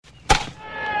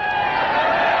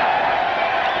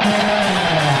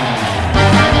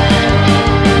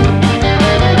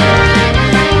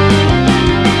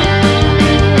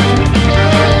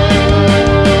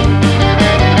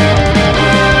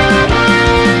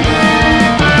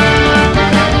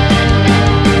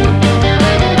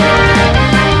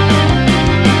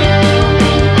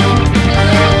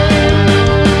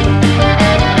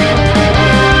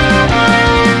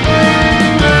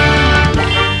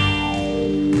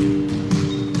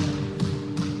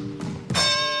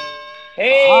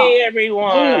Hey,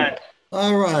 everyone.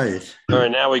 All right. All right,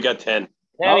 now we got 10.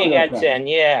 Now we got 10,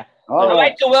 yeah. I'd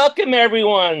like to welcome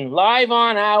everyone live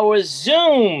on our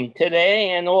Zoom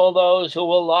today and all those who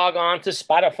will log on to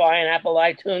Spotify and Apple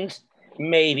iTunes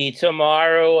maybe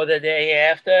tomorrow or the day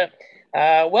after.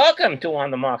 Welcome to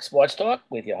On the Mark Sports Talk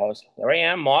with your host. There I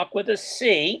am, Mark with a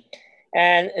C.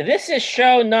 And this is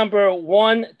show number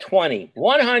 120.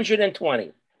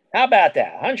 120. How about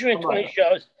that? 120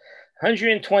 shows,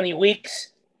 120 weeks.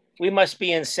 We must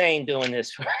be insane doing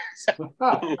this. What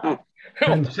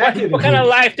kind of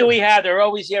life do we have? They're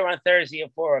always here on Thursday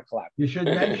at 4 o'clock. You should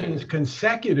mention it's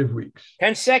consecutive weeks.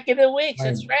 Consecutive weeks,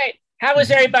 that's right. How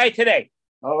is everybody today?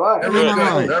 All right.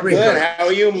 Very good. How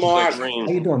are you, Mark? How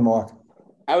you doing, Mark?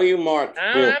 How are you, Mark?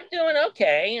 I'm doing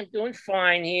okay. I'm doing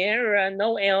fine here.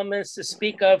 No ailments to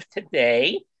speak of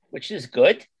today, which is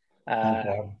good.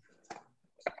 I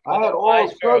had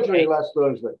oral surgery last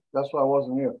Thursday. That's why I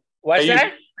wasn't here. What's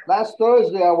that? Last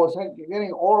Thursday, I was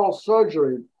getting oral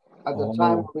surgery at the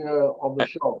time of the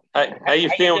show. How you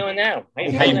feeling? Doing now? How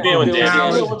you feeling,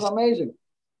 Dan? It was amazing.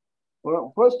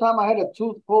 Well, first time I had a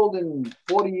tooth pulled in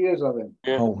 40 years of it.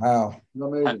 Yeah. Oh, wow. It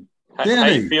was amazing. How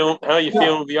you feeling? How you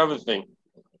feeling with the other thing?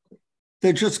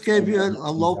 They just gave you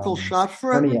a local shot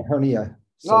for it? Hernia.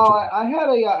 No, I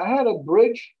had a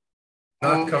bridge.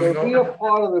 And the rear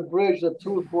part of the bridge, the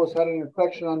tooth had an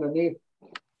infection underneath,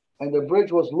 and the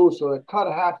bridge was loose, so it cut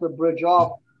half the bridge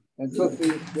off and took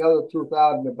the other tooth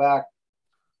out in the back.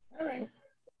 All right.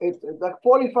 It's like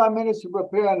 45 minutes to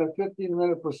prepare and a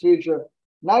 15-minute procedure.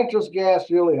 Nitrous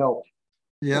gas really helped.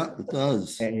 Yeah, it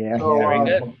does. Yeah. So, very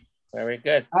good. Very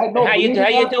good. How you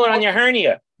doing on your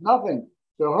hernia? Nothing.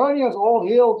 The hernia is all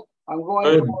healed. I'm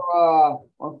going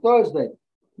on Thursday.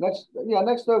 Next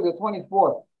Thursday,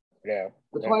 24th. Yeah.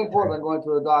 The 24th, I'm going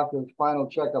to the doctor's final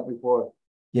checkup before.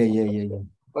 Yeah.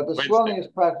 But the swelling is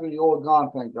practically all gone,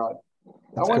 thank God.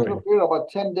 I went through a period of about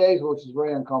 10 days, which is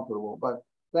very uncomfortable, but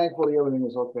thankfully everything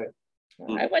is okay.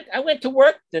 I went to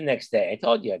work the next day. I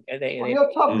told you. You're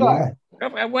a tough guy.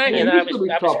 I went,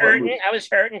 I was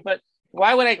hurting, but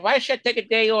why should I take a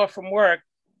day off from work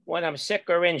when I'm sick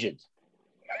or injured?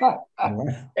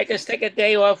 Take a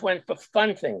day off for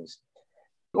fun things.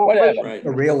 Whatever. Right.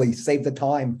 Really save the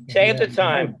time. Save the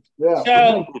time. Yeah.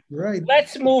 So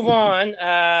let's move on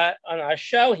our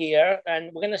show here,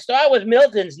 and we're going to start with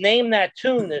Milton's "Name That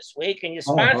Tune" this week, and you're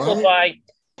sponsored by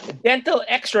Dental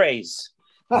X-Rays.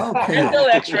 Okay. Dental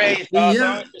X-Rays.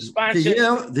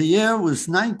 The year was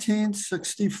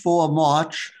 1964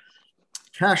 March.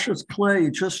 Cassius Clay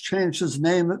just changed his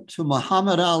name to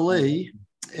Muhammad Ali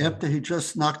after he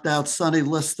just knocked out Sonny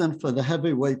Liston for the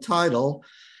heavyweight title.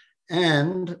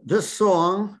 And this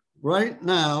song right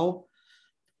now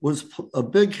was a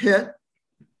big hit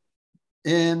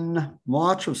in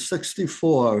March of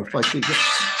 64. If I could get...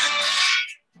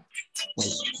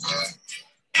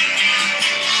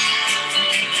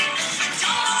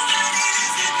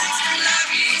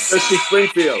 Dusty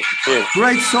Springfield. Yeah.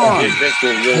 Great song. I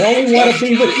only want to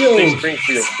be with you.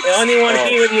 Springfield. I only want to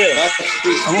be with you.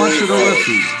 I want you to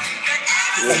listen.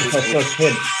 That's my first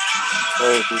kid.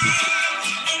 I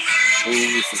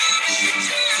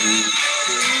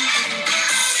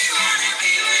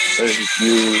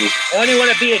only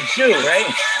want to be a Jew, right?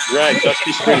 Right,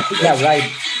 Dusty Springfield. Yeah,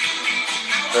 right.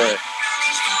 Right.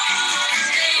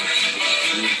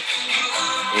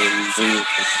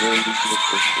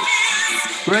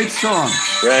 Great song.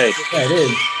 Right. Yeah, it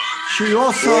is.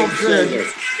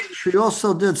 She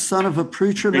also did "Son of a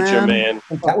Preacher Man." Preacher Man.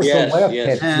 That was the last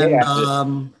hit.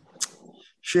 And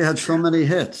she had so many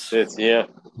hits. Yeah.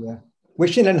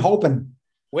 Wishing and hoping.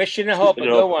 Wishing and hoping.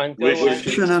 Good one.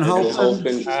 Wishing and hoping.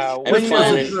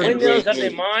 Windmills Up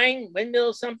in Mine.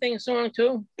 Windmills something song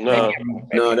too? No,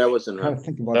 that wasn't her.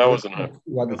 That wasn't her.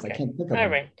 I can't think of it. All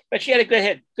right. But she had a good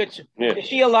hit. Good. Yeah. Is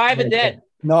she alive or dead?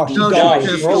 No, she's gone.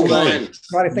 She's Gone. gone.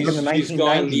 I think in the She's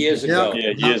gone 1990s. years ago.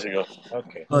 Yeah, years ago.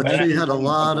 Okay. But she had a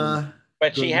lot of...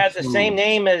 But she has the same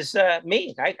name as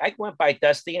me. I went by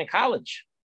Dusty in college.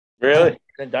 Really?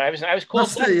 I was called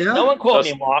Dusty, yeah. No one called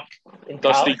me Mark. In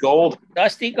Dusty college. Gold?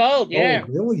 Dusty Gold, yeah. Oh,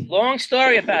 really? Long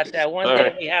story about that. One All day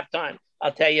right. we have time.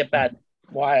 I'll tell you about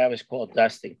why I was called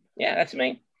Dusty. Yeah, that's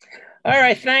me. All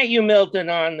right, thank you, Milton,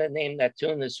 on the Name That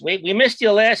Tune this week. We missed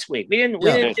you last week. We didn't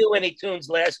do any tunes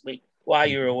last week while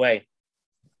you were away.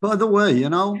 By the way, you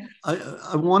know,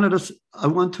 I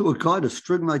went to a guy to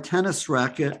string my tennis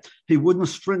racket. He wouldn't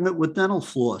string it with dental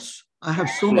floss. I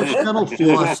have so much dental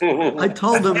floss. I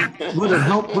told him, would it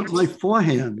help with my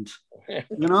forehand?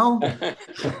 You know,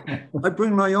 I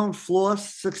bring my own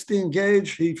floss, 16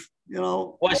 gauge. He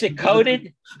Was it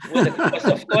coated? Was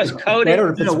the floors coated?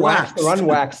 Better if it's waxed or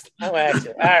unwaxed. Unwaxed.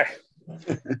 All right.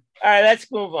 All right,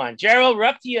 let's move on. Gerald, we're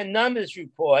up to your numbers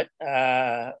report.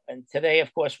 And today,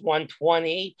 of course,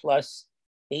 120 plus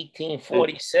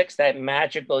 1846, that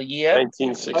magical year.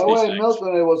 1966. Oh, wait,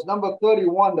 Milton, it was number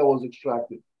 31 that was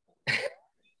extracted.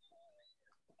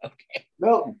 Okay.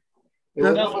 Milton, it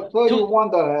was number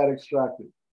 31 that had extracted.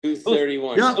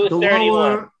 231. Yeah, the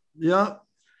 231. lower,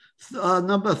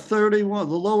 number 31,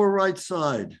 the lower right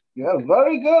side. Yeah,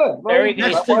 very good. Very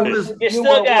good. Next You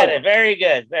still got it. Very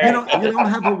good. You don't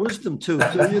have a wisdom tooth,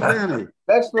 do you, Danny?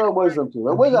 That's the wisdom tooth.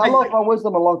 I lost my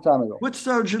wisdom a long time ago. Which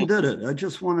surgeon did it? I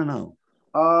just want to know.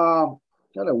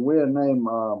 Got a weird name.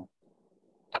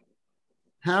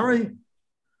 Harry?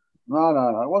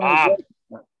 No. It wasn't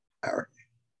Harry.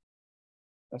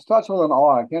 It starts with an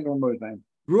R. I can't remember his name.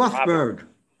 Rothberg.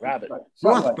 Robert.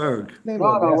 Rothberg. No,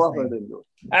 Rothberg didn't do it.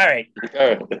 All right.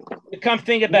 You come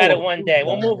think about it one day.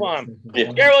 We'll move on.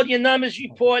 Yeah. Gerald, your numbers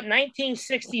report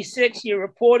 1966. Your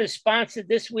report is sponsored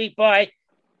this week by,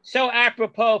 so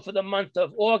apropos for the month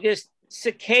of August,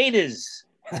 cicadas.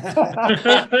 They put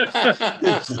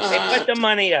the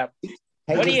money up.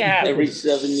 What do you have? Every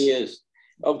 7 years.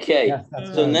 Okay. Yes,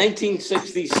 So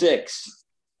 1966.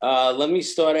 Let me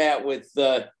start out with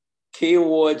key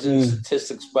awards and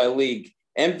statistics by league.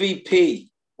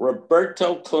 MVP,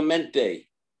 Roberto Clemente.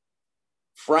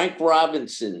 Frank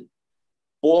Robinson,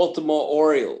 Baltimore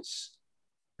Orioles.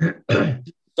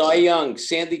 Cy Young,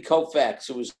 Sandy Koufax,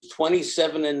 who was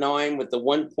 27-9 with the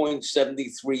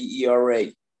 1.73 ERA.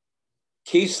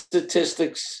 Key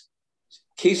statistical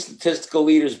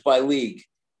leaders by league.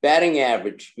 Batting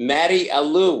average, Matty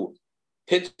Alou,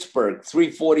 Pittsburgh,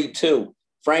 342.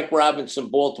 Frank Robinson,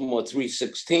 Baltimore,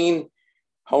 316.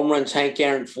 Home runs, Hank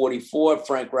Aaron, 44.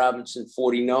 Frank Robinson,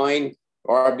 49.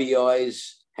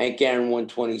 RBIs, Hank Aaron,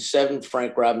 127.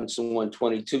 Frank Robinson,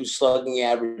 122. Slugging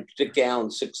average, Dick Allen,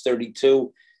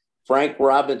 632. Frank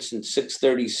Robinson,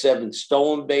 637.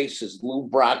 Stolen bases, Lou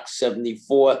Brock,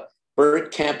 74.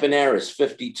 Bert Campaneris,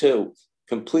 52.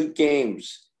 Complete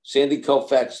games, Sandy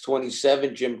Koufax,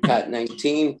 27. Jim Cott,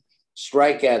 19.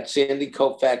 Strikeout, Sandy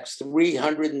Koufax,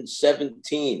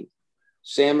 317.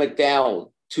 Sam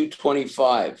McDowell,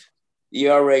 225.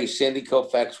 ERA, Sandy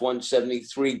Koufax,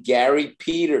 173. Gary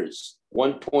Peters,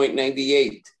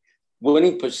 1.98.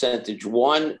 Winning percentage,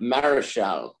 Juan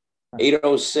Marichal,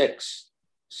 806.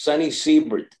 Sonny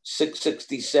Siebert,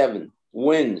 667.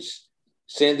 Wins,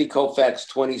 Sandy Koufax,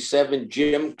 27.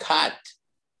 Jim Cott,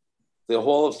 the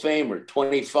Hall of Famer,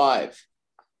 25.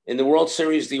 In the World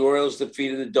Series, the Orioles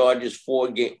defeated the Dodgers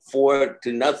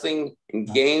 4-0 in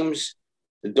games.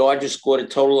 The Dodgers scored a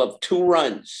total of 2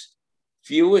 runs,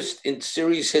 fewest in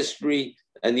series history,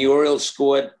 and the Orioles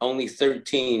scored only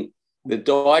 13. The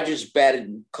Dodgers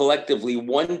batted collectively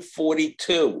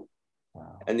 142,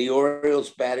 and the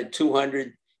Orioles batted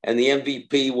 200, and the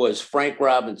MVP was Frank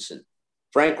Robinson.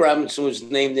 Frank Robinson was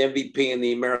named MVP in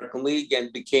the American League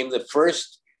and became the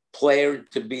first player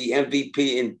to be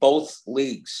MVP in both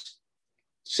leagues.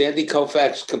 Sandy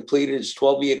Koufax completed his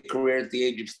 12-year career at the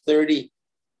age of 30.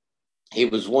 He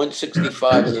was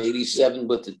 165 and 87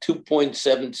 with a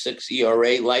 2.76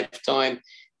 ERA lifetime.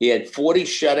 He had 40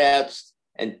 shutouts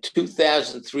and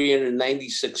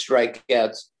 2,396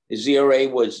 strikeouts. His ERA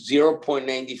was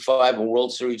 0.95 in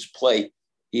World Series play.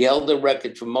 He held the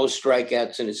record for most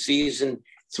strikeouts in a season,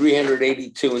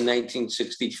 382 in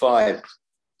 1965.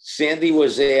 Sandy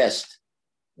was asked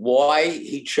why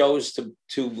he chose to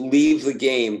leave the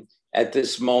game at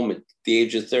this moment, at the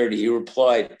age of 30. He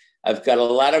replied, "I've got a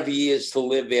lot of years to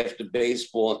live after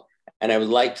baseball, and I would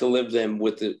like to live them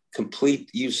with the complete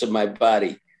use of my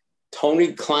body."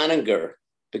 Tony Cloninger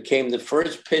became the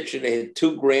first pitcher to hit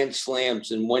 2 grand slams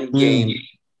in one game.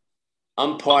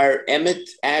 Umpire Emmett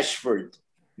Ashford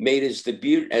made his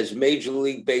debut as Major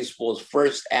League Baseball's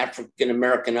first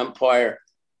African-American umpire.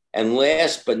 And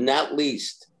last but not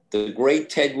least, the great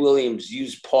Ted Williams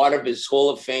used part of his Hall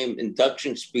of Fame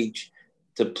induction speech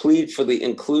to plead for the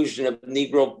inclusion of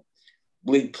Negro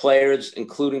League players,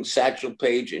 including Satchel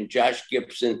Paige and Josh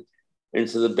Gibson,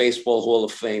 into the Baseball Hall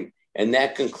of Fame. And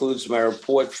that concludes my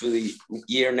report for the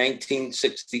year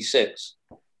 1966.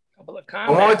 I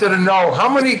wanted to know, how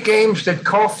many games did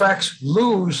Koufax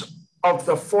lose of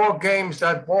the 4 games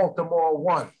that Baltimore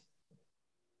won?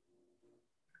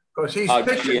 Because he's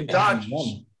pitching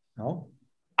Dodgers. No.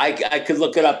 I could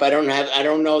look it up. I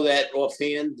don't know that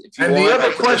offhand. And the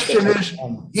other question is,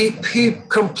 he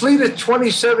completed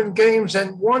 27 games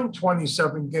and won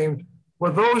 27 games. Were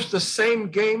those the same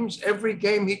games? Every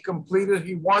game he completed,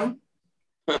 he won?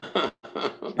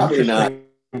 Probably not.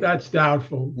 That's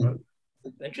doubtful. But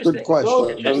Interesting. Good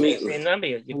question. Interesting. Same number.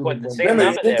 You caught the same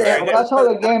number there. Right? That's how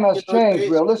the game has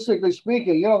changed. Realistically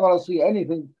speaking, you're not going to see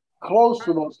anything close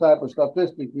to those type of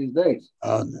statistics these days.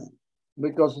 Oh, no.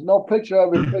 Because no pitcher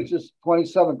ever pitches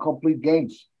 27 complete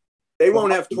games. They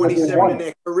won't have 27 in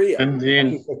their career. And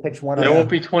then there won't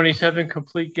be 27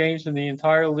 complete games in the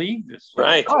entire league this year.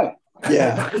 Right.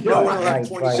 Yeah.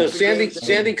 So Sandy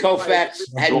Koufax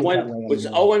was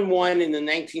 0-1 in the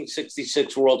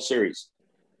 1966 World Series.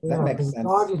 That makes sense.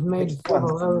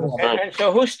 And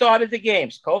so who started the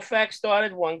games? Koufax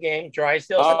started one game.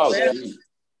 Drysdale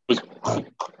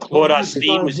Claude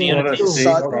Osteen was the other team.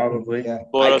 Probably. Yeah.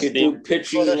 I could do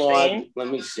pitching log. Let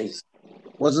me see.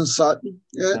 Wasn't Sutton?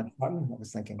 Yeah. I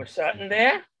was thinking. Was Sutton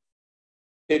there?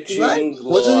 Pitching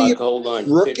Wasn't he log. Hold on.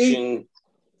 rookie? Pitching.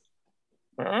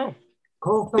 Oh.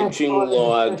 Pitching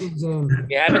log.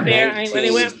 You have it there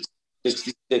anywhere?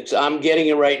 66. I'm getting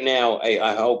it right now.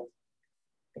 I hope.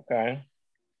 Okay.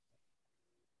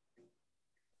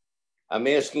 I'm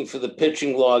asking for the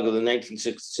pitching log of the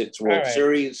 1966 World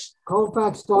Series.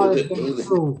 Koufax started game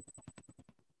 2.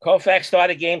 Koufax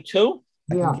started game 2?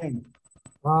 Yeah.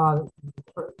 I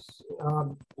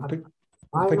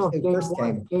don't know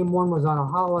if game one was on a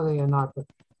holiday or not.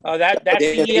 But that's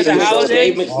the year of the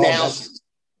holiday?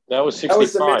 That was 65. That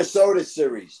was the Minnesota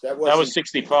series. That was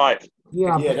 65.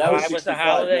 Yeah, that was the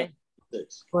holiday.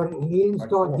 But he didn't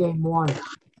start game 1.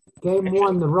 Game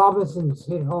 1, the Robinsons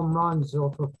hit home runs.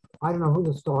 So I don't know who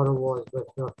the starter was, but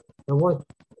there was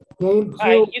game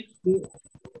 2.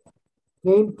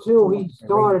 Game 2, he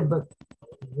started, but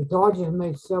the Dodgers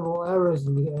made several errors,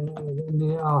 and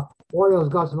the Orioles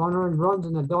got some unearned runs,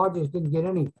 and the Dodgers didn't get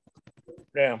any.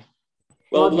 Yeah.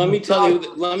 Well, let me tell you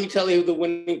who the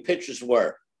winning pitchers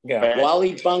were. Yeah.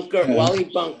 Wally Bunker,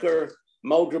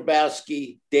 Mo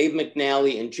Drabowski, Dave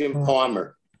McNally, and Jim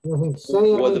Palmer were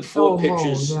the 4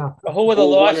 pitchers. Yeah. Who were the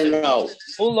losses?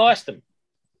 Who lost them?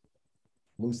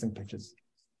 Losing pitchers.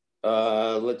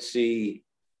 Let's see.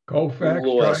 Koufax,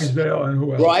 Drysdale, and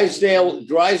who else?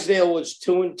 Drysdale was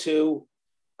 2-2.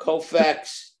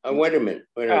 Koufax. Wait a minute.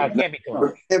 Can't be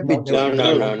 2.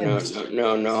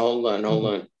 No. Hold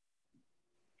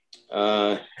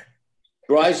on.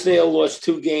 Drysdale lost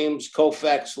 2 games.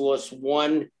 Koufax lost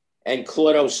 1, and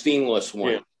Claude Osteen lost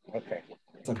 1. Yeah. Okay.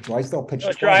 So Drysdale pitched.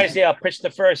 So Drysdale pitched the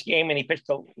first game, and he pitched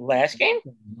the last game.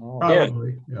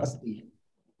 Probably. Yeah.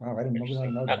 Wow, I didn't really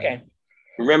know that. Okay.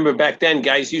 Remember back then,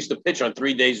 guys used to pitch on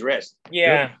 3 days rest.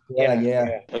 Yeah.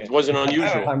 It wasn't unusual.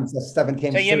 Sometimes a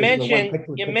 7-game so you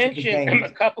mentioned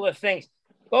a couple of things.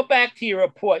 Go back to your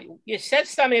report. You said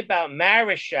something about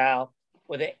Marichal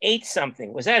with an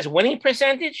 8-something. Was that his winning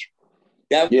percentage?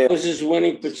 That was his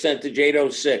winning percentage,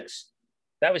 806.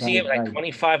 That was he like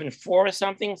 25-4 or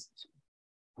something?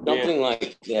 Something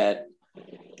like that.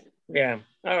 Yeah.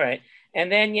 All right.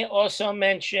 And then you also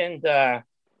mentioned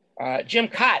Jim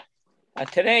Cott.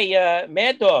 Today,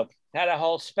 Mad Dog had a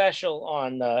whole special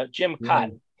on Jim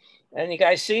Cott. And you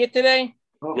guys see it today?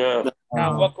 Yeah.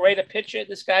 What great a pitcher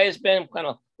this guy has been, what kind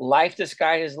of life this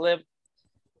guy has lived.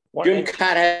 Jim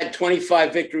Cott had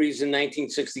 25 victories in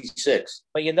 1966.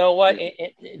 But you know what?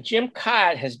 Jim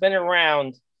Cott has been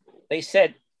around, they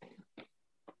said,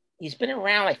 he's been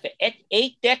around like for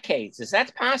 8 decades. Is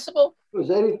that possible? He was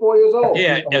 84 years old.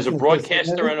 Yeah, as a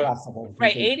broadcaster.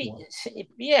 Right, 80.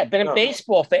 Yeah, been in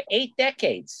baseball for 8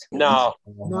 decades. No.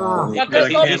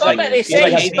 They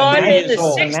say he started in the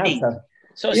 60s.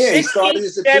 So 60,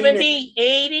 70,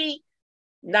 80,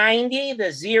 90,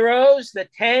 the zeros, the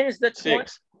 10s, the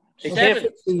 20s.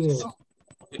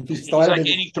 He's like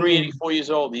 83, 84 years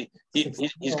old.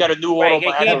 He's got a new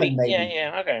autobiography.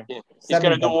 Okay. He's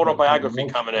got a new autobiography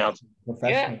coming out.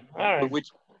 Yeah, all right.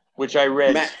 Which I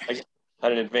read. I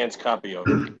had an advanced copy of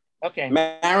it. Okay.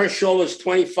 Marichal was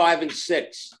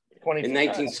 25-6 in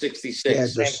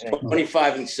 1966.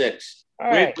 25-6.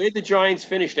 Where did the Giants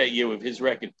finish that year with his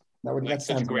record? That's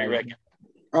such a great record.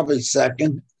 Probably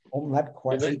second. That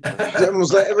question.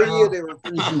 Almost every year they were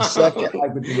finishing second.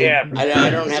 Yeah. I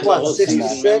don't have the whole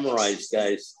season memorized,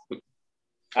 guys.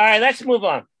 All right, let's move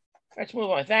on.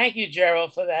 Thank you,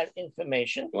 Gerald, for that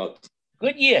information. Well,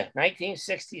 good year,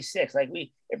 1966.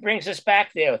 It brings us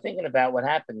back there, thinking about what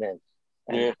happened then.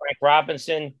 And Frank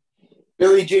Robinson.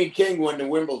 Billie Jean King won the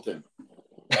Wimbledon.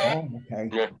 Oh,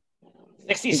 okay.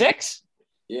 66?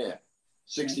 Yeah.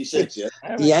 66, yeah.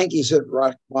 The Yankees hit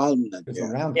rock bottom that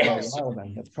year.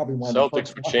 That's probably one of the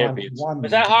Celtics were champions.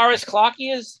 Was that Horace Clarke?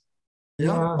 Yeah.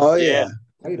 Oh, yeah.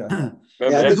 Remember,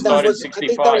 that started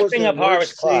 65. Thing of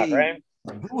Horace Clarke, right?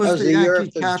 Who was the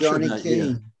Yankee catcher that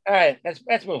year? All right,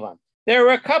 let's move on. There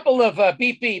were a couple of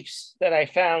beeps that I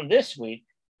found this week.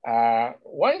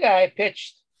 One guy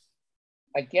pitched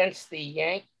against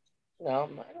the No,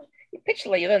 he pitched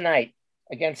the other night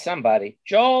against somebody.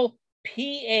 Joel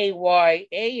Payamps,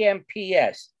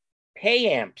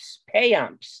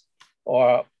 Payamps,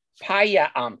 or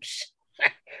Payamps,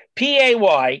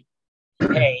 Pay,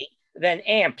 then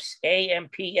Amps,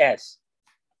 Amps.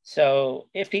 So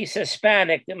if he's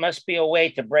Hispanic, there must be a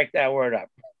way to break that word up.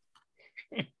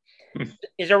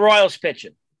 He's a Royals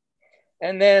pitcher.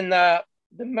 And then the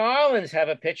Marlins have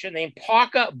a pitcher named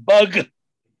Parker Bug,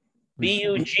 Bugg,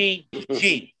 2 G's.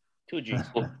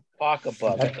 Parker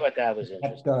Bug. I thought that was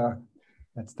interesting.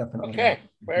 That's definitely okay.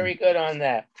 Very good on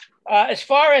that. As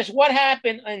far as what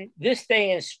happened on this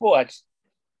day in sports,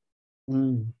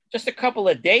 just a couple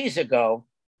of days ago,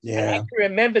 and I can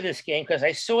remember this game because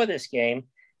I saw this game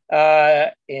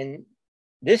in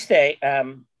this day,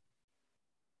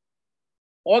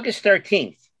 August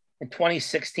 13th in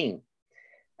 2016.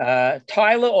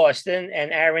 Tyler Austin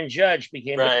and Aaron Judge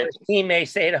became the first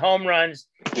teammates. They hit home runs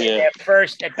in their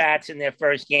first at-bats in their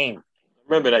first game. I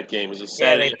remember that game. It was a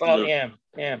Saturday.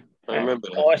 Yeah. I remember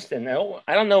that. Austin.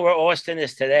 I don't know where Austin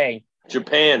is today.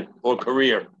 Japan or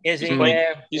Korea. Is he?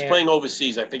 He's playing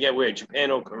overseas. I forget where.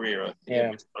 Japan or Korea.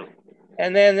 Yeah.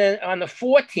 And then on the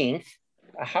 14th,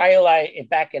 a highlight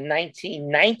back in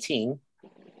 1919,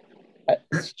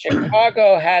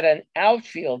 Chicago had an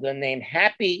outfielder named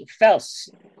Happy Felsch,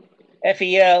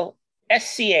 Felsch,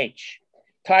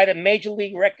 tied a major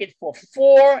league record for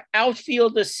 4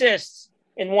 outfield assists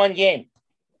in one game.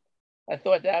 I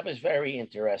thought that was very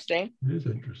interesting. It is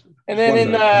interesting. And then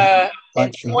in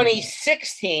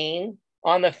 2016,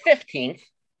 on the 15th,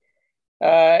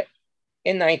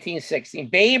 in 1916,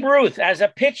 Babe Ruth, as a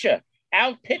pitcher,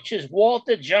 out-pitches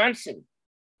Walter Johnson,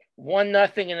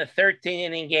 1-0 in a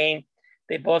 13-inning game.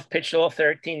 They both pitched all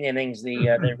 13 innings.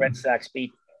 The Red Sox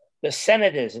beat the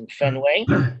Senators in Fenway.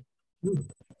 In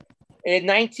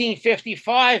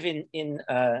 1955, in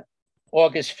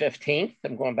August 15th,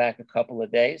 I'm going back a couple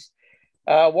of days,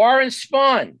 Warren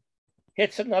Spahn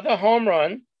hits another home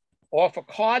run off a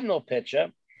Cardinal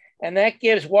pitcher, and that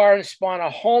gives Warren Spahn a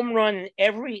home run in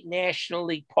every National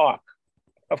League park.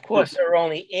 Of course, there were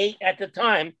only 8 at the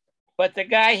time, but the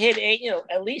guy hit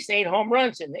at least 8 home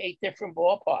runs in 8 different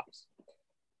ballparks.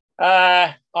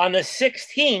 On the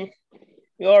 16th,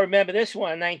 you all remember this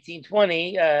one,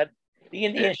 1920, the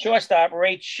Indian shortstop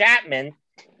Ray Chapman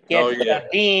gets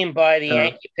beamed by the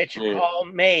Yankee pitcher Carl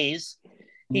Mays.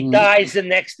 He dies the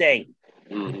next day.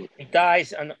 He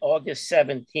dies on August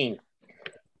 17th.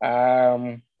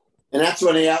 And that's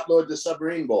when they outlawed the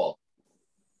submarine ball.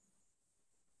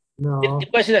 No.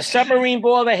 Was it a submarine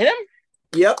ball that hit him?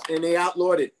 Yep, and they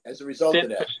outlawed it as a result of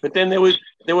that. But then there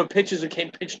were pitches that came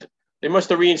pitched. They must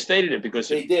have reinstated it because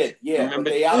they did. Yeah,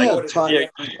 remember, they outlawed it.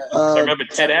 I remember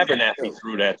Ted Abernathy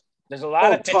threw that. There's a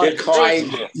lot of pitches.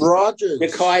 Rogers,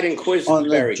 McKay and on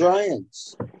the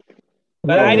Giants.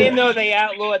 But I didn't know they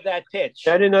outlawed that pitch.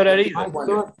 I didn't know that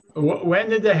either. When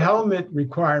did the helmet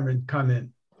requirement come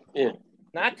in? Yeah,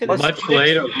 not to much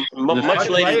later. Much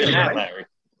later than that, Larry.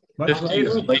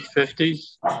 50s, late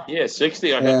 50s. Yeah,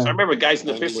 60. I remember guys in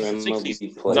the 50s and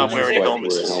 60s not wearing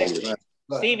helmets.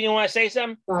 Steve, you want to say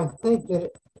something? I think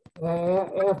that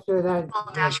after that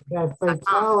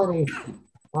fatality,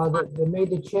 they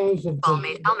made the change of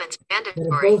made helmets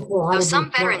mandatory. Though some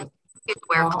veterans did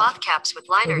wear cloth caps with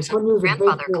liners and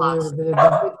grandfather cloths.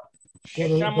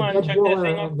 Someone check that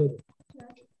thing up.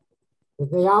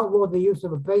 They outlawed the use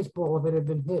of a baseball if it had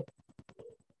been hit.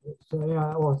 So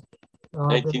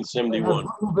 1971.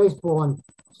 Baseball, and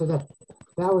so that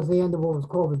was the end of what was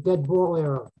called the dead ball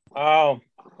era. Oh,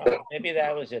 maybe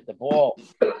that was it. The ball.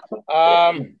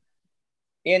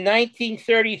 In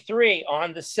 1933,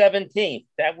 on the 17th,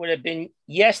 that would have been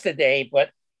yesterday,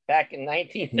 but back in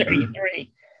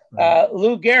 1933,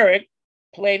 Lou Gehrig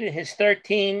played in his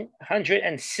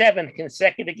 1307th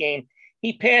consecutive game.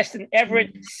 He passed an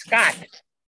Everett Scott.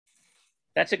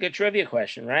 That's a good trivia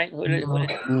question, right? Who did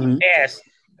he pass?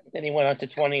 Then he went on to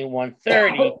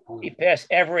 2130. He passed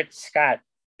Everett Scott.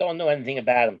 Don't know anything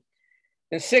about him.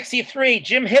 In 63,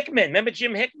 Jim Hickman. Remember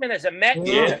Jim Hickman as a Met?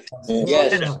 Yeah.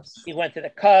 Yes. He went to the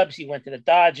Cubs. He went to the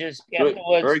Dodgers.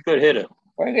 Very good hitter.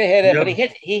 Very good hitter. But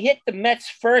he hit the Mets'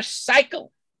 first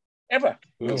cycle ever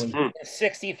in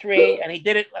 63, and he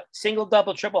did it single,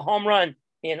 double, triple home run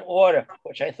in order,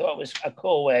 which I thought was a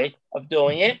cool way of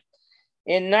doing it.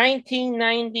 In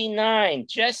 1999,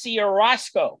 Jesse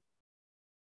Orosco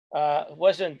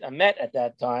wasn't a Met at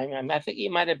that time. I think he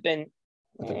might have been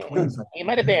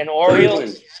an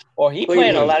Orioles, or he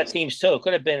played on a lot of teams too.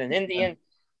 Could have been an Indian.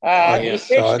 He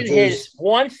pitched in his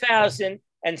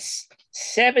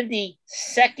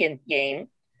 1,072nd game,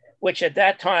 which at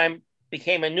that time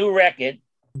became a new record.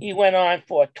 He went on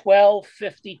for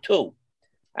 1252.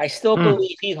 I still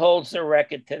believe he holds the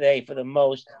record today for the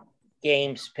most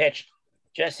games pitched.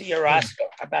 Jesse Orosco,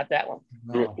 how about that one?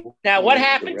 No. Now, what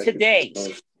happened today?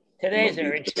 Today's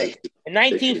very interesting. In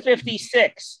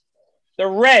 1956, the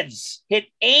Reds hit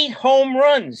 8 home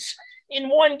runs in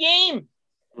one game.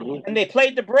 And they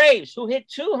played the Braves, who hit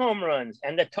 2 home runs.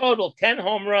 And the total, 10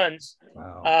 home runs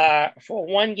for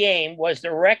one game, was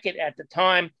the record at the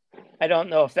time. I don't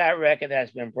know if that record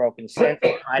has been broken since.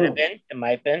 It might have been. It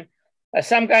might have been.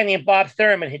 Some guy named Bob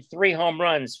Thurman hit 3 home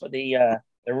runs for the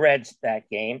Reds that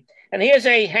game. And here's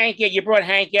a Hank. You brought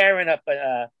Hank Aaron up,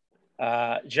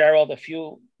 Gerald, a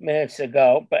few minutes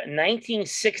ago. But in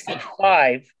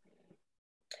 1965,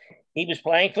 he was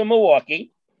playing for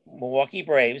Milwaukee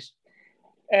Braves,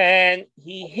 and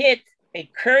he hit a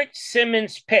Kurt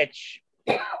Simmons pitch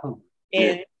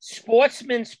in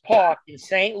Sportsman's Park in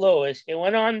St. Louis. It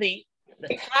went on the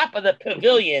top of the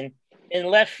pavilion in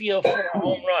left field for a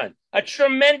home run. A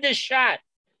tremendous shot.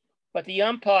 But the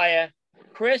umpire,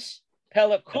 Chris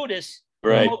Pelakudis,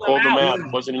 called him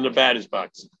out. Wasn't in the batter's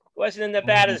box. Wasn't in the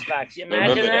batter's box. You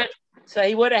imagine that? So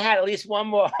he would have had at least one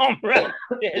more home run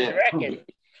to his record.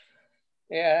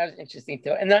 Yeah, that was interesting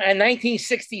too. And in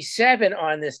 1967,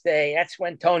 on this day, that's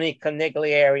when Tony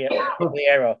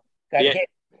Conigliaro got hit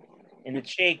in the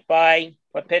cheek by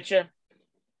what pitcher?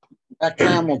 Jack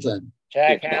Hamilton.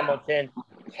 Jack Hamilton,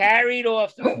 carried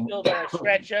off the field on a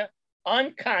stretcher,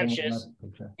 unconscious.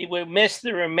 He would miss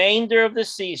the remainder of the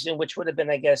season, which would have been,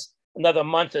 I guess, another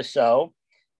month or so.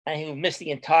 And he missed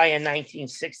the entire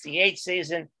 1968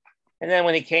 season. And then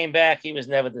when he came back, he was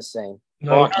never the same.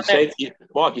 Mark,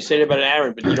 you said about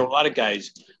Aaron, but a lot of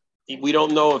guys, we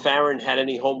don't know if Aaron had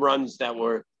any home runs that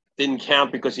didn't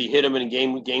count because he hit them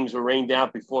in games were rained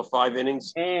out before 5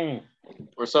 innings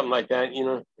or something like that.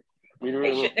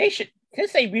 They should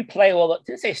since they replay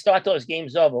since they start those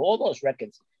games over, all those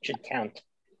records should count.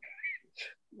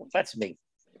 That's me.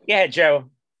 Yeah, Joe.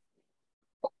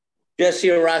 Jesse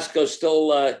Orosco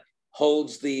still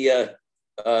holds the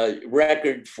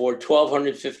record for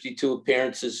 1,252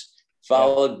 appearances,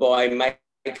 followed by Mike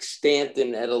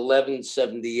Stanton at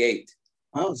 1,178.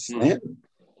 Oh, Stanton.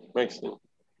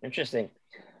 Interesting.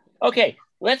 Okay,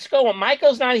 let's go.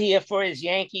 Michael's not here for his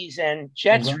Yankees and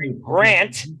Jets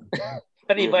rant. If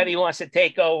anybody wants to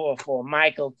take over for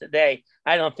Michael today,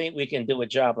 I don't think we can do a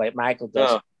job like Michael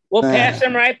does. No. We'll pass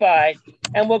him right by,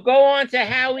 and we'll go on to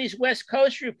Howie's West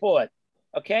Coast report.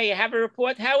 Okay, you have a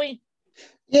report, Howie?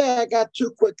 Yeah, I got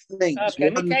 2 quick things. Okay,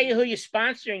 let me tell you who you're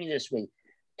sponsoring this week.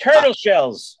 Turtle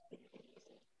Shells.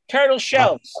 Turtle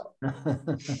Shells.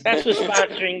 That's who's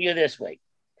sponsoring you this week.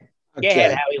 Okay. Go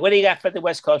ahead, Howie. What do you got for the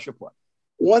West Coast report?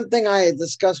 One thing I had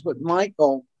discussed with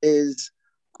Michael is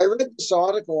I read this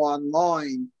article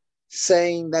online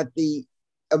saying that the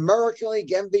American League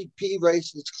MVP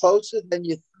race is closer than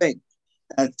you think.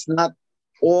 It's not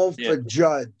all for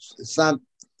Judge. It's not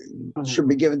should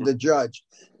be given to Judge.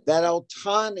 That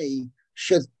Ohtani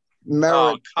should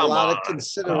merit a lot of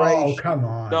consideration. Oh, come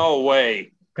on. No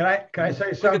way. Can I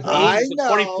say something? I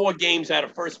know. 24 games out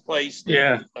of first place.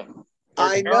 Yeah.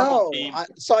 I know. I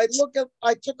took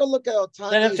a look at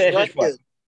Ohtani's record.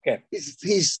 Okay.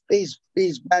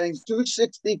 He's batting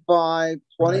 265,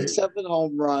 27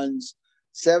 home runs,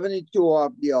 72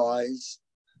 RBIs.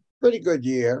 Pretty good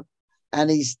year. And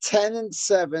he's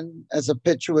 10-7 as a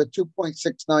pitcher with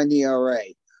 2.69 ERA.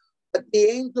 But the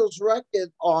Angels'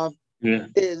 record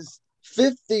is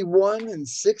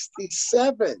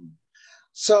 51-67.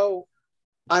 So,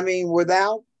 I mean,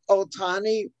 without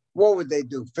Ohtani, what would they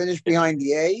do? Finish behind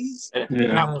the A's?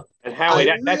 And Howie,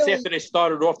 that's after they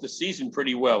started off the season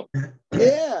pretty well.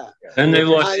 Yeah. And they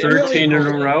lost 13 in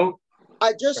a row.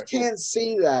 I just can't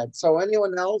see that. So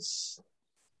anyone else?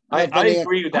 I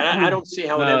agree with that. I don't see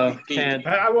how an MVP.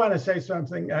 I want to say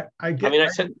something.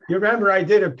 You remember I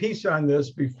did a piece on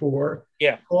this before.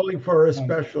 Yeah. Calling for a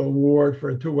special award for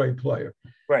a two-way player.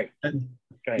 Right. And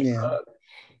I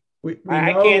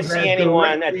can't see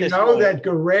anyone at this point. We know that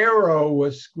Guerrero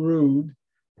was screwed,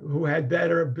 who had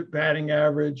better batting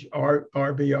average,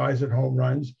 RBIs and home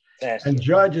runs. And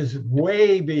Judge is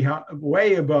way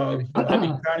above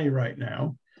Ohtani right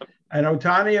now. And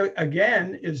Ohtani,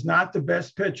 again, is not the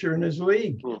best pitcher in his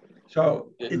league.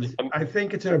 So I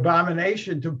think it's an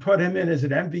abomination to put him in as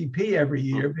an MVP every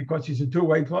year because he's a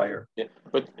two-way player. Yeah,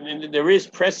 but there is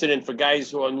precedent for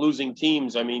guys who are on losing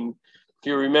teams. I mean, if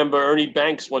you remember, Ernie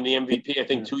Banks won the MVP, I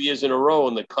think, 2 years in a row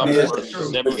in the Cup for the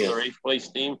 7th or 8th place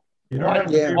team.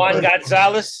 Juan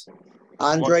Gonzalez.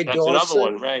 Andre That's Dawson. Another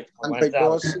one, right? Andre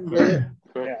Dawson did.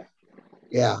 Yeah.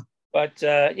 Yeah. But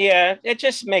yeah, it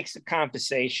just makes the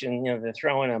conversation. You know, they're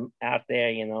throwing him out there.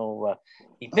 You know,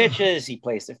 he pitches, he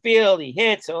plays the field, he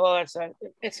hits. All that stuff.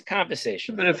 It's a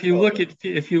conversation. But if you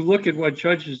look at what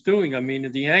Judge is doing, I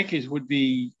mean, the Yankees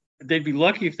they'd be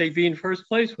lucky if they'd be in first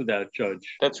place without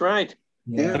Judge. That's right.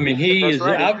 Yeah. I mean, he is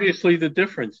obviously the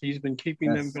difference. He's been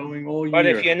keeping them going all year. But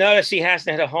if you notice, he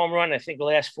hasn't hit a home run, I think, the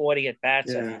last 40 at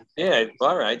bats. Yeah,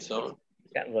 all right. So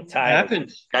got a little tired.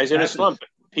 Happens. Guy's in a slump.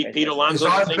 Pete Alonso,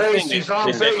 the same thing. He's on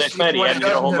base. He hadn't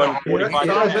hit a home run. He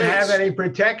doesn't have any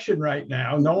protection right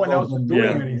now. No one else is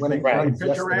doing anything. Right.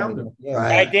 Pitch around him. All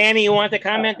right, Danny, you want to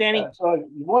comment, Danny? So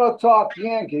you want to talk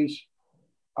Yankees?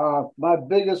 My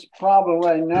biggest problem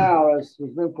right now, as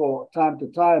has been for time to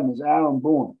time, is Aaron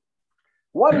Boone.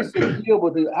 What is the deal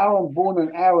with the Aaron Boone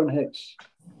and Aaron Hicks?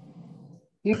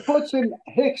 He puts in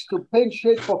Hicks to pinch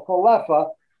hit for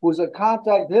Falefa, who's a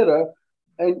contact hitter,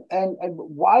 and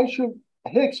why should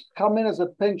Hicks come in as a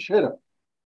pinch hitter?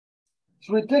 It's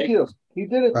ridiculous. He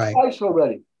did it twice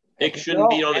already. Hicks shouldn't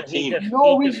be on the team.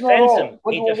 No reason at all.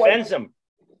 He defends him.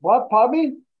 What, pardon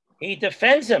me? He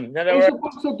defends him. He's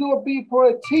supposed to do it for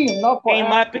a team, not for. Came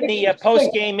up in the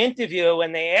post-game interview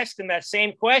when they asked him that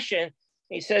same question.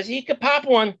 He says he could pop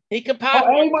one. He could pop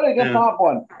one. Anybody can pop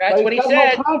one. That's what he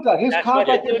said. No contact. His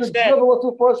contact is to dribble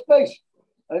to first base,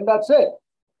 and that's it.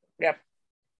 Yep.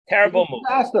 Terrible move.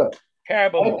 Disaster.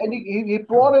 Terrible move. And he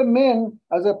brought him in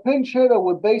as a pinch hitter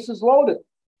with bases loaded.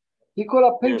 He could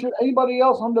have pinched anybody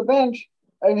else on the bench,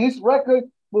 and his record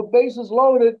with bases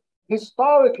loaded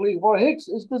historically for Hicks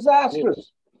is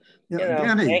disastrous.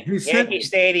 Yeah, Danny, Yankee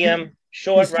Stadium,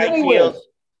 short right field.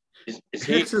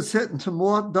 Hicks is hitting to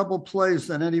more double plays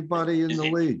than anybody in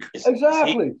the league.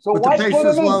 Exactly. So with why the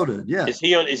bases loaded? Yeah. Is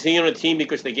he on a team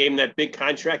because they gave him that big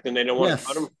contract and they don't want to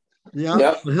cut him? Yeah.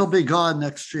 Yep. He'll be gone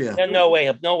next year. No way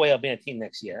he'll be on a team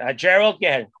next year. Gerald, go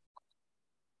ahead.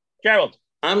 Gerald,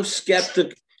 I'm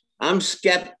skeptical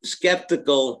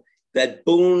that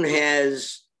Boone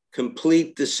has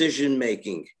complete decision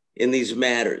making in these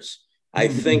matters. I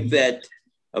think that,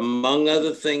 among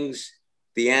other things,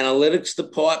 the analytics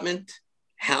department,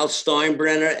 Hal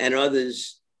Steinbrenner, and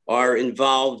others are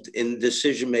involved in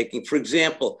decision-making. For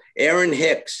example, Aaron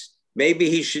Hicks, maybe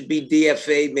he should be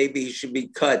DFA'd, maybe he should be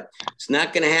cut. It's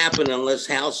not going to happen unless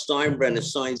Hal Steinbrenner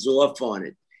signs off on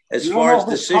it. As far as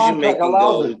decision-making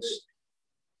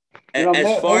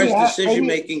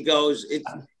goes, it's...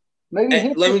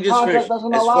 Maybe let me just finish.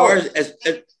 As far as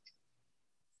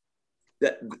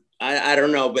I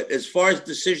don't know, but as far as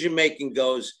decision-making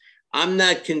goes, I'm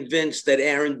not convinced that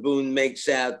Aaron Boone makes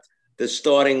out the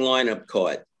starting lineup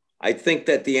card. I think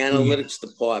that the analytics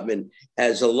department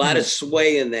has a lot of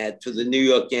sway in that for the New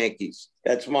York Yankees.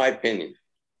 That's my opinion.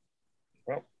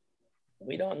 Well,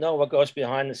 we don't know what goes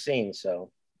behind the scenes, so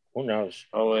who knows?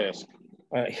 I'll ask.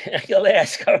 You'll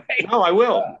ask, all right? No, I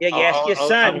will. Yeah, you ask your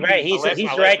son, right? He's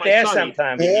right there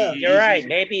sometimes. Yeah. You're right.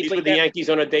 Maybe he's with the Yankees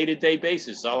on a day-to-day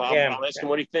basis. I'll ask him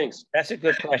what he thinks. That's a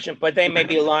good question, but they may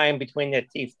be lying between their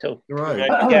teeth too. Right.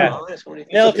 Yeah.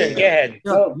 Milton, go ahead.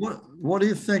 Yeah. What do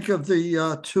you think of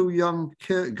the two young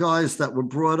guys that were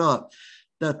brought up?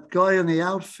 That guy in the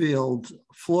outfield,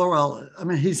 Florell, I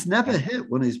mean, he's never hit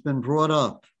when he's been brought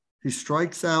up. He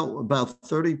strikes out about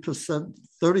 30%,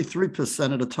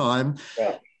 33% of the time.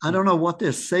 Yeah. I don't know what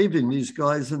they're saving these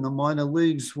guys in the minor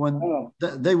leagues when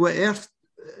they were asked.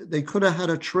 They could have had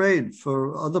a trade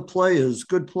for other players,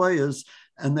 good players,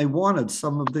 and they wanted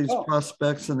some of these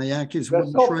prospects, and the Yankees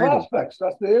wouldn't trade prospects.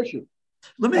 That's the issue.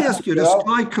 Let me ask you, this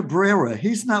guy Cabrera,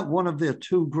 he's not one of their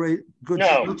two good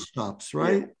shortstops,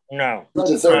 right? No. He's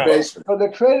a third baseman. So they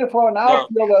traded for an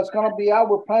outfielder that's going to be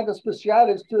out with plantar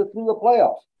fasciitis through the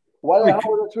playoffs. Why the hell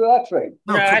would they through that trade?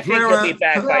 No, I think he'll be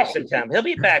back by September. He'll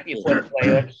be back before the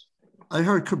playoffs. I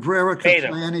heard Cabrera can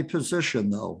play any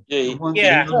position, though. He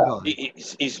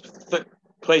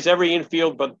plays every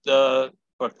infield, but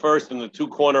first in the two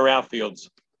corner outfields.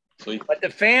 But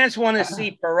the fans want to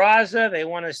see Peraza. They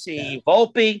want to see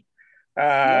Volpe.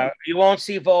 You won't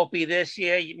see Volpe this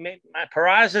year.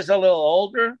 Peraza's a little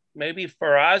older. Maybe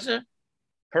Peraza.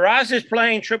 Peraza's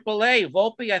playing AAA.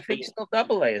 Volpe, I think, still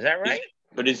AA. Is that right?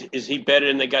 But is he better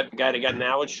than the guy that got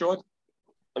now at short?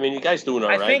 I mean, the guy's doing all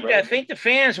right. I think the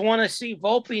fans want to see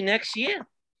Volpe next year.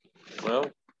 Well,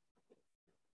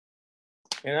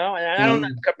 and I don't know.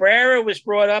 Cabrera was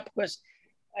brought up because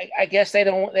I guess they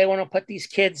want to put these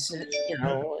kids,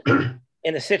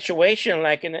 in a situation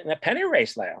like in a pennant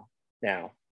race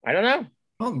now. I don't know.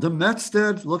 Well, the Mets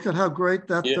did. Look at how great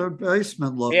that third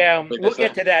baseman looked. Yeah, we'll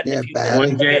get to that. Yeah, we'll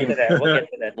get to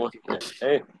that.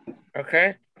 Hey.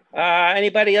 Okay.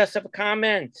 Anybody else have a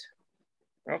comment?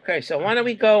 Okay, so why don't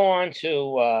we go on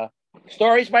to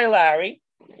Stories by Larry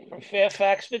from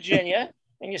Fairfax, Virginia.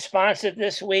 And you're sponsored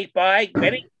this week by,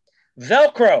 ready?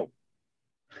 Velcro.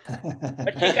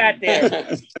 What you got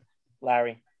there,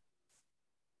 Larry?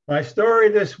 My story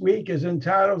this week is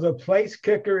entitled The Place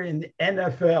Kicker in the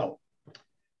NFL.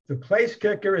 The place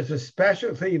kicker is a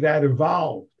specialty that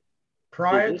evolved.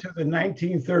 Prior to the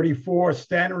 1934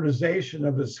 standardization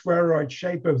of the spheroid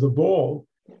shape of the ball,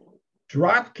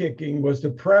 drop kicking was the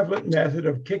prevalent method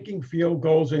of kicking field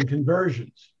goals and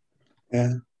conversions.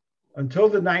 Yeah. Until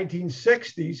the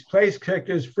 1960s, place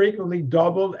kickers frequently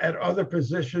doubled at other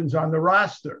positions on the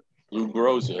roster. Lou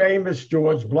Groza. Famous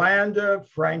George Blanda,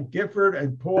 Frank Gifford,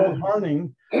 and Paul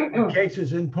Hunting had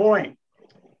cases in point.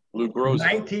 Lou Groza.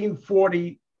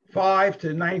 1945 to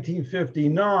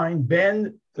 1959,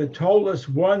 Ben the Toeless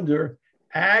Wonder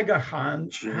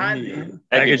Agajanian.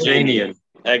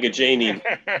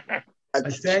 I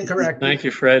stand corrected. Thank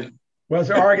you, Fred. Was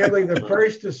arguably the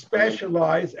first to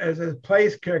specialize as a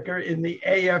place kicker in the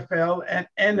AFL and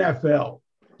NFL.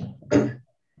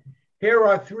 Here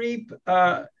are three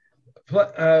of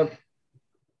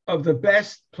the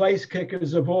best place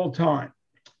kickers of all time.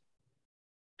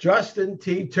 Justin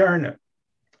T. Turner.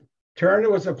 Turner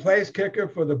was a place kicker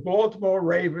for the Baltimore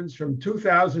Ravens from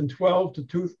 2012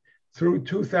 through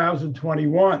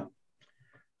 2021.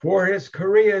 For his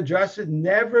career, Justin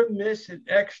never missed an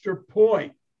extra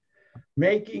point,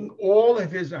 making all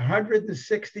of his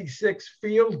 166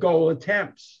 field goal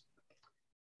attempts.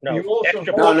 No, he also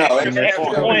extra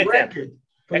point record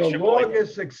for the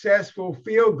longest successful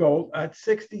field goal at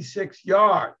 66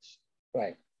 yards.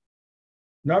 Right.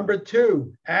 Number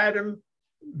two, Adam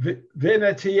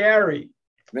Vinatieri.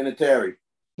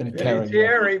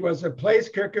 Vinatieri was a place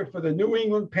kicker for the New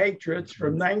England Patriots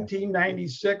from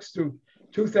 1996 to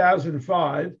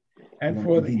 2005, and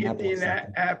for the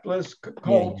Indianapolis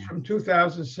Colts from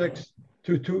 2006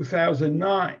 to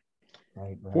 2009.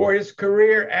 Right. For his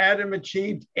career, Adam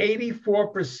achieved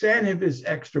 84% of his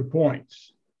extra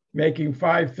points, making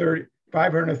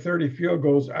 530 field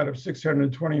goals out of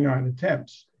 629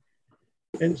 attempts.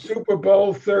 In Super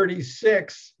Bowl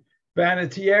 36,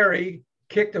 Vinatieri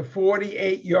kicked a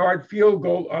 48-yard field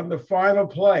goal on the final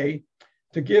play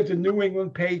to give the New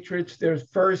England Patriots their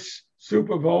first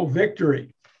Super Bowl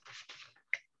victory.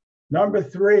 Number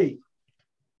three,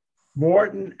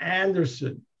 Morton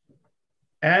Anderson.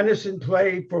 Anderson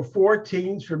played for 4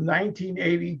 teams from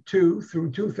 1982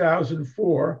 through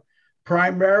 2004,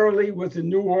 primarily with the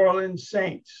New Orleans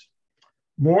Saints.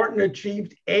 Morton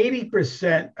achieved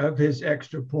 80% of his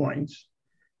extra points,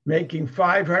 making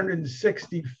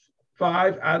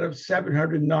 565 out of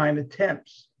 709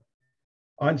 attempts.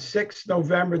 On 6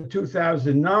 November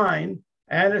 2009,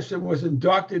 Anderson was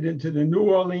inducted into the New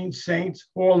Orleans Saints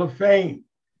Hall of Fame.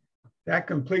 That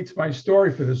completes my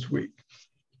story for this week.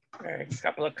 All right, a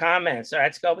couple of comments. All right,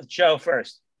 let's go with Joe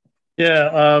first.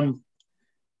 Yeah,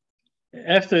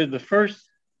 after the first,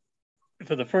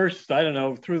 I don't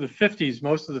know, through the 50s,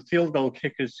 most of the field goal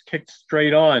kickers kicked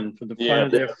straight on for the front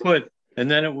of their foot. And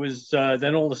then it was,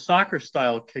 then all the soccer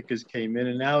style kickers came in,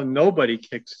 and now nobody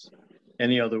kicks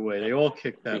any other way. They all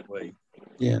kick that way.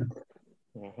 Yeah.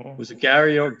 Mm-hmm. Was it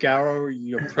Gary or Garo,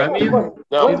 your premier?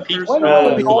 No, Pete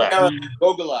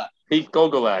Gogolak. Pete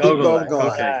Gogolak.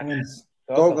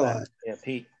 Gogolak. Yeah,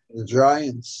 Pete. The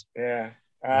Giants. Yeah.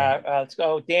 Let's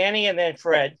go, Danny, and then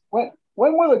Fred. When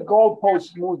were the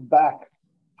goalposts moved back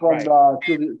from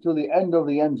to the end of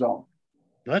the end zone?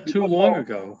 Not too long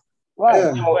ago.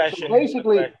 Right. Yeah. So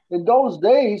basically, in those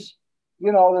days,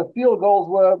 the field goals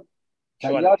were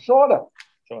 10 yards shorter.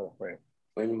 Right.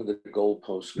 When were the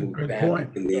goalposts moved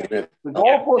back? The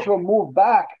goalposts were moved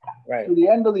back to the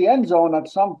end of the end zone at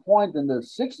some point in the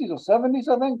 60s or 70s,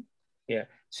 I think. Yeah.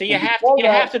 So you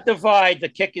have to divide the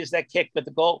kickers that kick with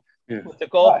the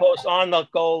goalposts on the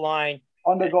goal line.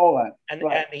 On the goal line. And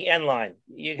the end line.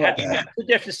 You have two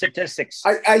different statistics.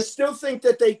 I still think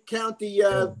that they count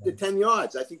the 10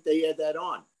 yards. I think they add that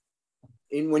on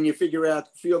when you figure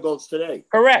out field goals today.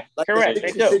 Correct. Like correct. The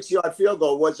 66-yard field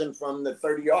goal wasn't from the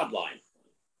 30-yard line.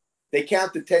 They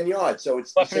count the 10 yards, so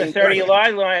it's from the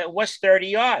 30-yard line. It was 30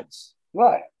 yards.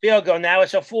 Right. Field goal. Now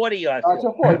it's a 40-yard. It's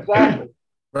a 40, exactly.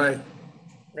 Right.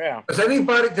 Yeah.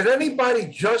 Did anybody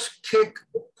just kick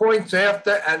points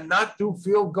after and not do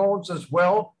field goals as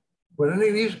well? Were any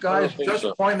of these guys just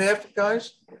point after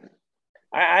guys?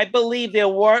 I believe there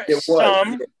were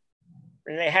some,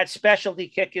 and they had specialty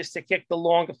kickers to kick the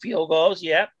longer field goals.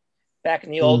 Yep, back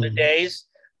in the older days.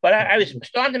 But I was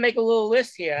starting to make a little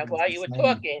list here while you were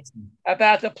talking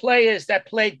about the players that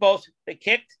played both. They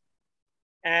kicked,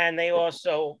 and they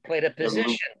also played a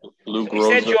position. Luke we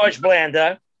said George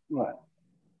Blanda. Right.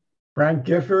 Frank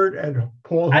Gifford and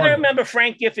Paul. I don't remember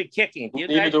Frank Gifford kicking.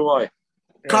 Neither do I.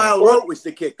 Kyle Rote was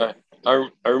the kicker. I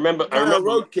remember. Kyle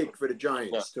Rote kicked for the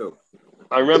Giants too.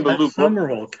 I remember Luke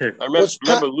Summerall kick. I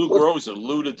remember Luke Groza,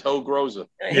 Lou to toe Groza.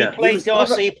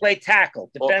 He played tackle,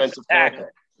 defensive tackle.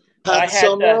 Pat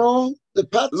Summerall, the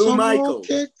Pat Lou Summerall Michaels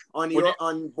kick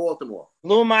on Baltimore.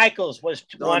 Lou Michaels was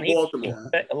one. Baltimore.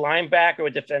 A linebacker,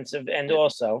 a defensive end,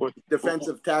 also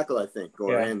defensive tackle, I think,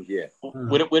 or end. Yeah.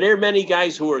 Were there many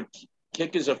guys who were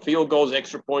kickers of field goals,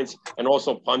 extra points, and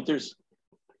also punters?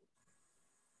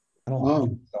 I don't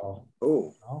think so.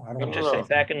 Oh, no, I don't interesting.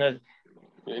 Back in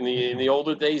the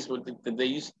older days, did they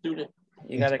used to do that?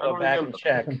 You got to go back and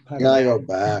check. Gotta go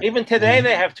back. Even today,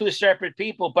 they have two separate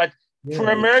people, but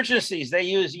for emergencies, they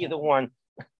use either one.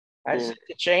 It's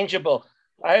interchangeable.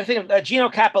 I think Gino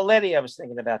Capoletti, I was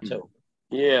thinking about too.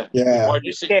 Yeah.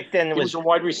 He kicked and was a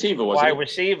wide receiver, wasn't he? Wide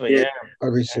receiver, yeah. Wide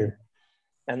receiver.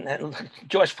 And then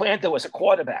George Planter was a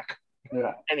quarterback.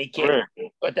 Yeah. And he kicked,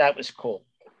 but that was cool.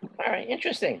 All right,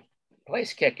 interesting.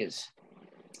 Place kickers.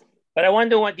 But I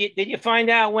wonder did you find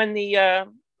out when the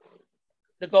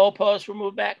goalposts were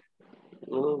moved back?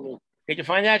 Did you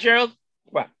find out, Gerald?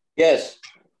 What? Yes.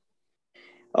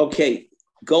 Okay.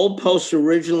 Goalposts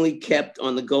originally kept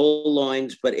on the goal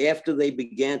lines, but after they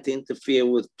began to interfere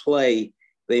with play,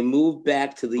 they moved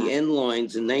back to the end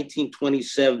lines in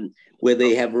 1927, where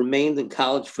they have remained in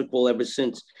college football ever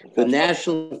since. The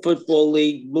National Football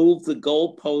League moved the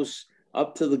goalposts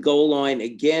up to the goal line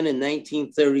again in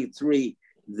 1933,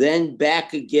 then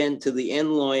back again to the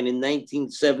end line in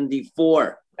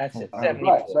 1974. That's it.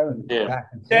 74. Right, 70. Yeah.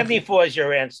 74 is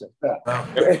your answer. Yeah.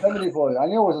 74. I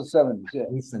knew it was a 70s. Yeah.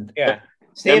 Yeah.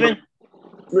 Stephen?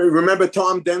 Remember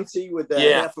Tom Dempsey with the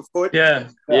half a foot? Yeah.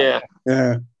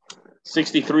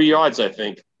 63 yards, I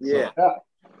think. Yeah.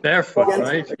 Barefoot,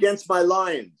 right? Against my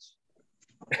Lions.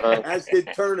 As did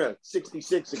Turner,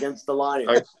 66 against the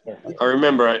Lions. I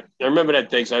remember. I remember that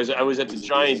day. So I was at the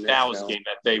Giants Dallas game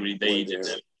that day. They did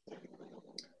that.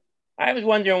 I was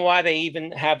wondering why they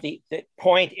even have the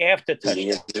point after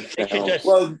touchdown. They should just...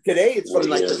 Well, today it's from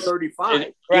like the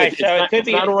 35. Right, so it could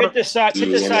be could decide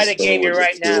a game you're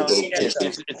right now.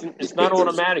 It's not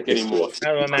automatic anymore.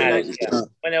 Not automatic. Yeah.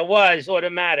 When it was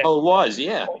automatic. Oh, it was,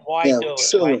 yeah. Why do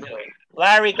it?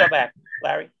 Larry, go back.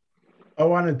 Larry. I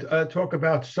want to talk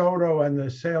about Soto and the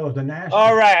sale of the Nationals.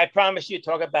 All right, I promise you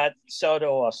talk about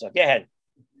Soto also. Go ahead.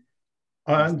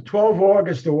 On 12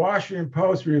 August, the Washington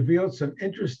Post revealed some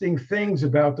interesting things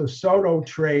about the Soto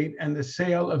trade and the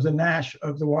sale of the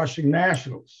Washington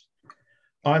Nationals.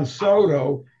 On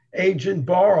Soto, agent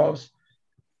Boros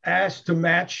asked to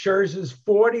match Scherzer's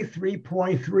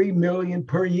 $43.3 million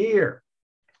per year.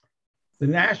 The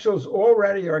Nationals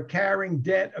already are carrying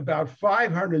debt about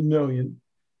 $500 million,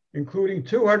 including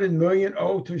 $200 million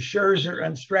owed to Scherzer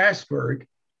and Strasburg,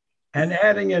 and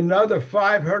adding another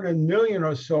 $500 million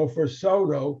or so for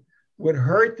Soto would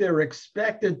hurt their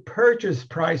expected purchase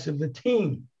price of the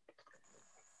team.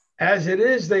 As it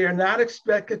is, they are not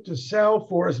expected to sell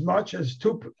for as much as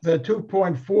the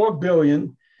 $2.4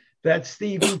 billion that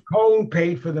Stephen Cohen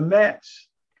paid for the Mets.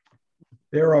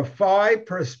 There are 5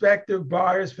 prospective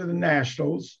buyers for the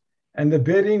Nationals, and the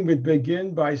bidding would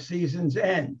begin by season's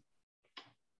end.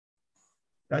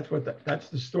 That's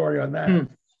the story on that.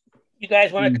 You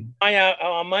guys want to combine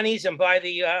our monies and buy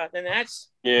the Nats?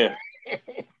 Yeah.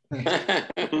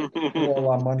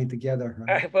 All our money together.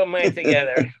 Huh? Put money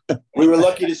together. We were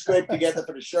lucky to scrape together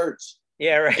for the shirts.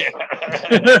 Yeah, right. All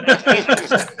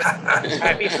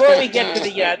right, before we get to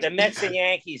the Mets and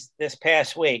Yankees this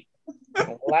past week,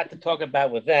 a lot to talk about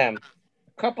with them.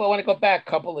 I want to go back a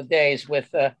couple of days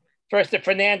with first the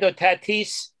Fernando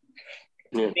Tatis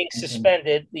being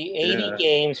suspended, the 80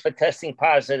 games for testing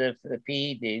positive for the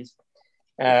PEDs.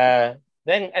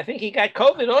 Then I think he got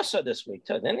COVID also this week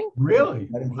too, didn't he? Really?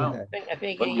 I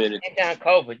think he came down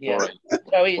COVID. Yeah.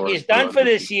 So he's done for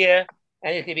this year,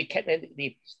 and he's gonna be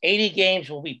the 80 games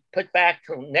will be put back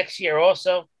till next year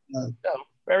also. So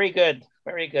very good,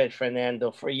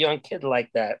 Fernando, for a young kid like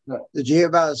that. Did you hear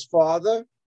about his father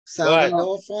sounding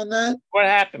off on that? What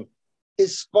happened?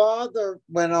 His father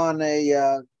went on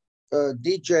a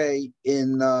DJ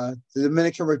in the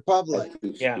Dominican Republic.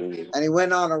 Yeah. And he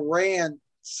went on a rant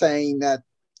saying that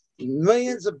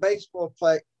millions of baseball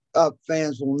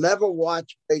fans will never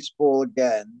watch baseball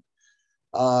again.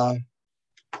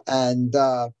 And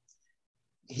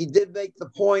he did make the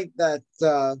point that,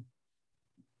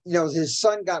 his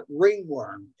son got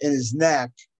ringworm in his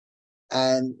neck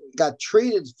and got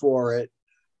treated for it.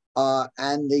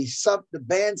 And the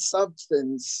banned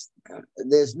substance,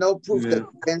 there's no proof that the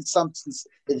banned substance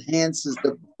enhances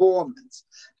the performance.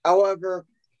 However,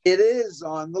 it is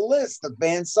on the list of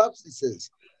banned substances.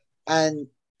 And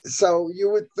so you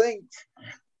would think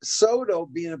Soto,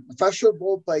 being a professional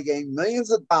ball player, getting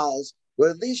millions of dollars,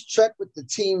 would at least check with the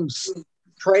team's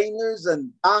trainers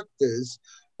and doctors,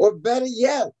 or better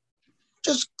yet,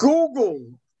 just Google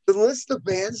the list of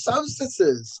banned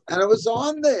substances. And it was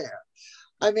on there.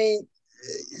 I mean,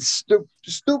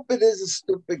 stupid as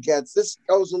stupid gets. This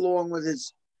goes along with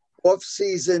his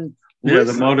off-season. Yeah,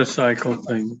 the motorcycle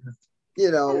thing. You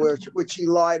know, which he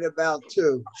lied about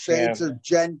too. Shades of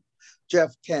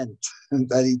Jeff Kent,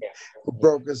 that he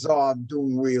broke his arm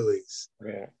doing wheelies.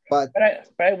 Yeah. But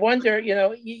I wonder, you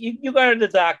know, you go to the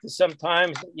doctor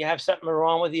sometimes, you have something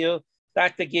wrong with you.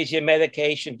 Doctor gives you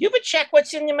medication. Do you ever check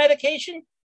what's in your medication?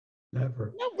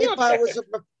 Never. No, if I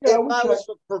was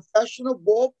a professional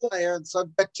ball player and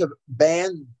subject to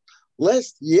banned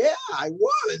list, yeah, I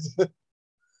would.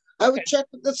 I would check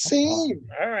with the scene.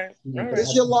 All right.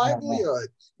 It's your livelihood.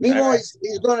 Meanwhile,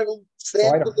 he's going to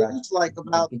stand to lose like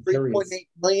about $3.8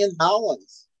 million.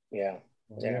 Yeah.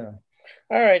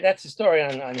 All right, that's the story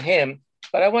on him.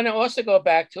 But I want to also go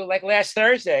back to like last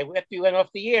Thursday, after we went off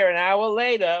the air, an hour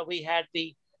later, we had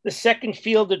the second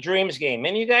Field of Dreams game.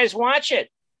 Any of you guys watch it?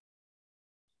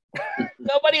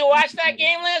 Nobody watched that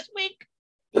game last week?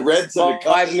 The Reds are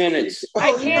 5 minutes.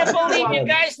 I can't believe you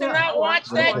guys did not watch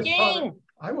that game.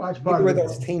 I watch part where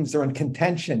those teams are in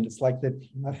contention. It's like the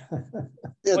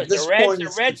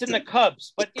Reds and the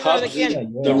Cubs. But you know,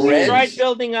 again, the Reds tried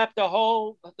building up the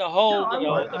whole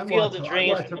the Field of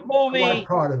Dreams, the movie.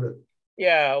 Part of it.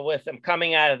 Yeah, with them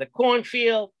coming out of the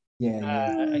cornfield.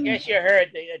 I guess you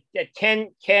heard that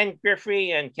Ken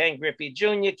Griffey and Ken Griffey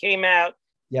Jr. came out.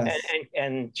 Yes.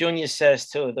 And Junior says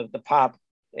to the pop,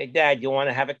 "Hey, Dad, you want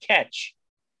to have a catch?"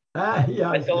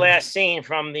 That's the last scene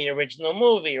from the original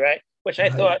movie, right? Which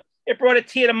I thought, it brought a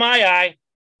tear to my eye.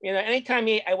 You know, anytime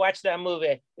I watch that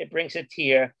movie, it brings a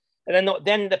tear. And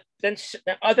then the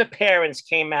other parents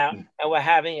came out and were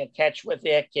having a catch with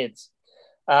their kids.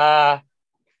 Let's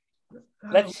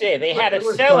see, they had a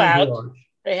sellout.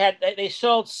 They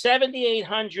sold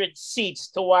 7,800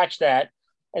 seats to watch that.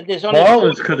 And there's only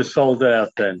Marlins could have sold out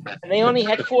then. And they only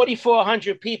had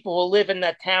 4,400 people who live in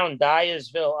that town,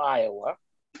 Dyersville, Iowa.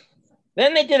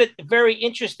 Then they did a very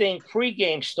interesting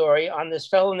pregame story on this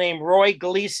fellow named Roy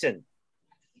Gleason.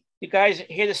 You guys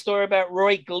hear the story about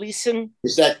Roy Gleason?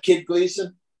 Is that Kid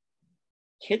Gleason?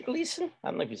 Kid Gleason? I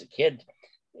don't know if he's a kid.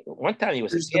 One time he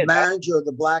was He's a kid. The manager of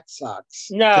the Black Sox.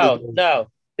 No.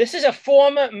 This is a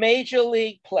former Major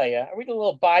League player. I read a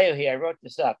little bio here. I wrote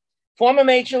this up. Former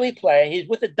Major League player. He's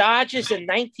with the Dodgers in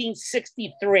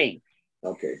 1963.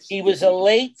 Okay. He was a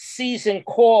late season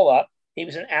call-up. He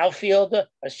was an outfielder,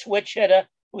 a switch hitter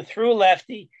who threw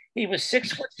lefty. He was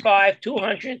 6'5",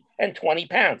 220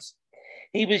 pounds.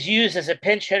 He was used as a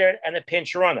pinch hitter and a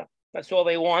pinch runner. That's all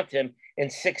they want him in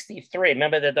 63.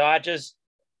 Remember the Dodgers?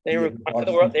 They were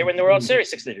in the World Series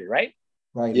 63, right?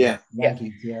 Right. Yeah.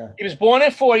 Yankees, yeah. He was born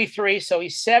in 43, so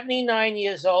he's 79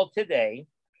 years old today.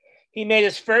 He made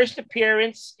his first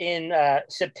appearance in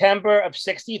September of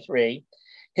 63.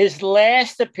 His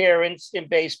last appearance in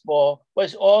baseball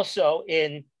was also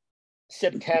in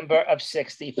September of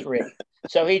 63.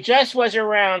 So he just was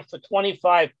around for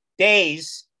 25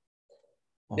 days.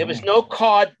 There was no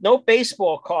card, no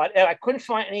baseball card. I couldn't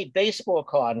find any baseball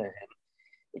card in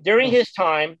him. During his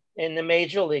time in the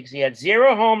major leagues, he had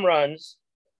 0 home runs,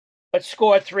 but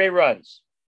scored 3 runs.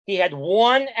 He had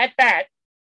one at bat,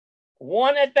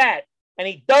 and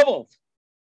he doubled.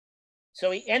 So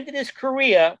he ended his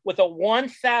career with a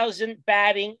 1,000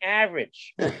 batting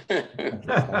average.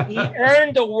 He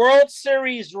earned a World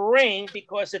Series ring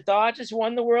because the Dodgers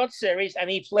won the World Series, and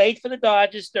he played for the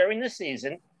Dodgers during the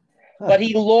season, but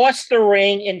he lost the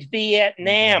ring in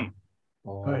Vietnam.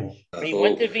 He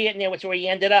went to Vietnam, which is where he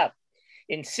ended up.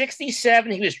 In 67,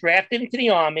 he was drafted into the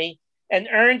Army and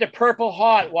earned a Purple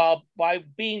Heart by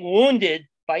being wounded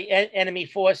by enemy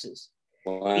forces.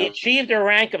 Wow. He achieved a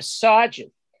rank of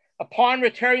sergeant. Upon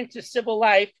returning to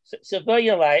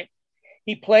civilian life,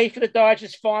 he played for the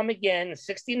Dodgers farm again in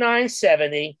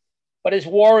 69-70, but his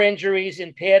war injuries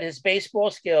impaired his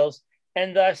baseball skills,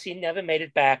 and thus he never made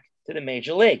it back to the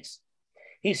major leagues.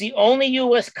 He's the only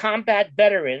U.S. combat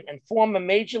veteran and former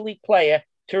major league player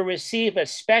to receive a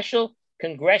special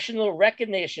congressional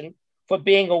recognition for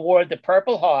being awarded the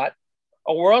Purple Heart,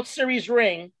 a World Series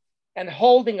ring, and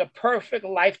holding a perfect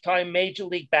lifetime major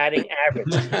league batting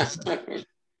average.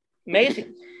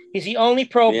 Amazing. He's the only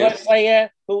pro player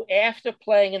who, after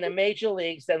playing in the major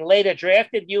leagues, then later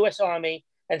drafted U.S. Army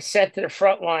and sent to the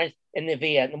front lines in the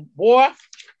Vietnam War.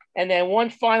 And then one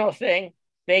final thing,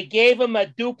 they gave him a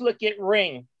duplicate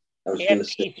ring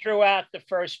He threw out the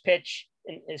first pitch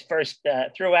in his first,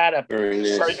 threw out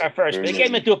first. They gave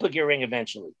him a duplicate ring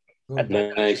eventually.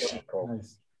 Nice.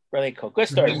 Really cool. Good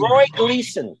story. Roy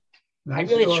Gleason. I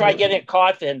really tried getting a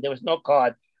card for him. There was no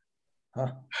card.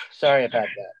 Sorry about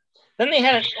that. Then they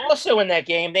had also in that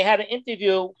game, they had an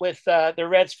interview with the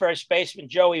Reds first baseman,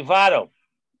 Joey Votto.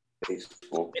 They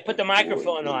put the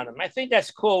microphone on him. I think that's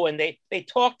cool. And they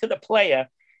talk to the player,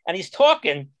 and he's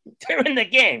talking during the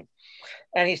game.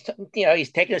 And he's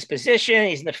taking his position.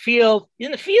 He's in the field.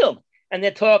 And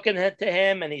they're talking to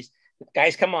him, and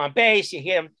guys come on base. You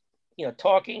hear him,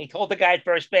 talking. He told the guy at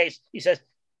first base, he says,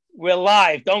 "We're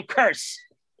live. Don't curse."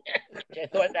 I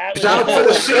thought that was out for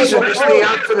the season. Is he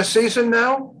out for the season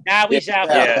now? Now he's out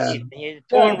for the season. He's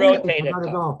torn rotator.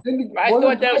 I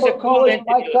thought that was a cool interview.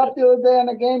 Mic'd up the other day in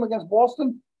the game against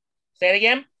Boston. Say it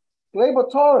again. Gleyber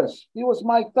Torres. He was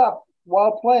mic'd up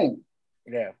while playing.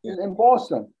 Yeah. In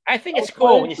Boston. I think it's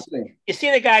cool when you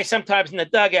see the guy sometimes in the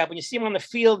dugout, when you see him on the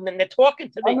field and they're talking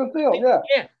to on the field.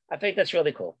 Yeah. I think that's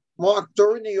really cool. Mark,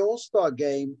 during the All-Star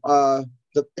game,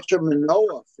 the pitcher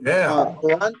Manoah from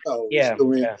Toronto was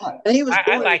doing it. And he was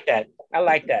I like that.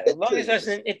 As long as it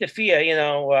doesn't interfere,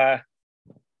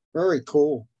 Very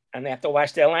cool. And they have to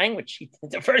watch their language.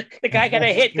 The guy got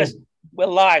a hit because we're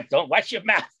live. Don't watch your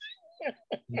mouth.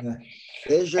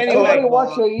 Anybody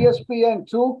watch the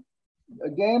ESPN2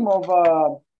 game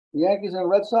of Yankees and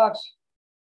Red Sox?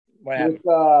 With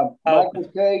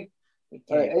Michael K,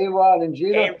 A-Rod, and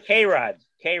Jeter? K-Rod.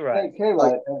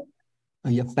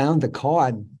 You found the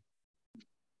card.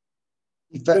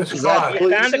 You found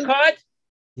the card?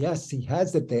 Yes, he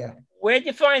has it there. Where'd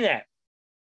you find that?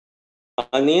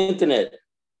 On the internet.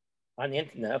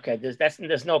 Okay.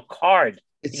 There's no card.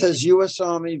 It says U.S.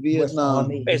 Army,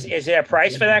 Vietnam. Is there a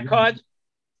price for that card?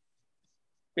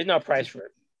 There's no price for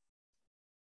it.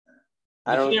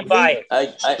 I don't can't buy it.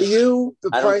 The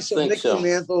price of Mickey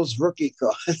Mantle's rookie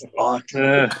card.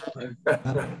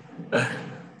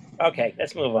 Okay,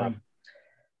 let's move on.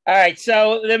 All right,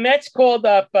 so the Mets called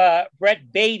up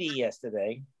Brett Baty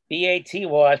yesterday.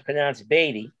 B-A-T-Y is pronounced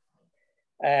Beatty.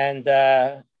 And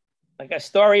like a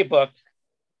storybook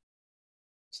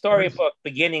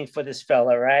beginning for this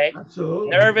fella, right? Absolutely.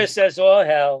 Nervous as all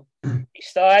hell. He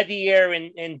started the year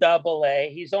in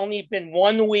Double-A. He's only been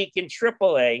 1 week in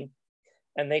Triple-A,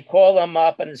 and they call him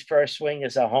up, and his first swing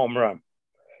is a home run.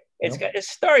 It's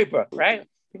storybook, right?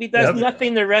 If he does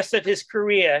nothing the rest of his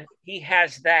career, he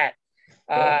has that.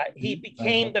 He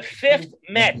became the fifth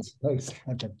Met.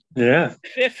 Yeah.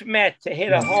 Fifth Met to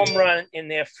hit a home run in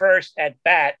their first at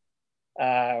bat.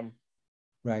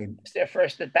 Right. It's their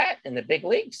first at bat in the big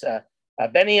leagues.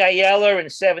 Benny Ayala in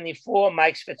 74,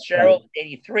 Mike Fitzgerald in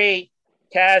 83,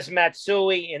 Kaz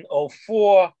Matsui in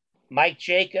 04, Mike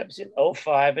Jacobs in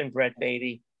 05, and Brett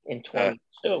Beatty in 22.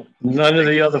 None of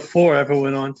the other four ever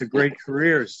went on to great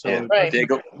careers. So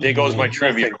there goes my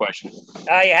trivia question.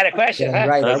 Oh, you had a question, huh?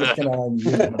 Right. I was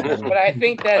gonna but I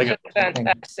think that's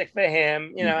fantastic for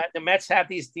him. The Mets have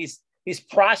these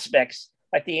prospects,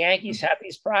 like the Yankees have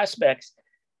these prospects,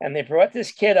 and they brought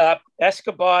this kid up.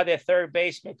 Escobar, their third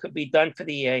baseman, could be done for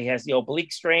the year. He has the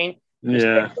oblique strain.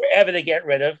 Forever to get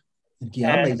rid of.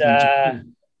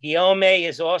 Guillaume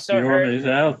is also hurt. He's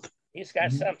out. He's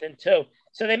got something too.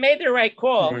 So they made the right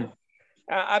call.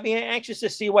 I'll be anxious to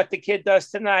see what the kid does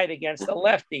tonight against the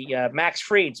lefty. Max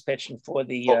Fried's pitching for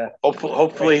the.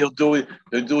 Hopefully he'll do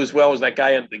as well as that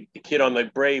guy, the kid on the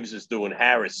Braves is doing,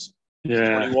 Harris.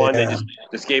 Yeah, 21. They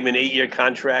just gave him an 8-year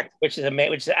contract, which is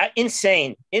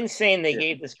insane. They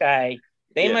gave this guy.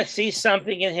 They must see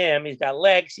something in him. He's got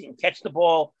legs. He can catch the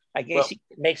ball. I guess he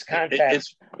makes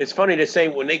contact. It's funny to say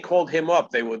when they called him up,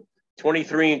 they were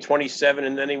 23 and 27,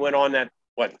 and then he went on that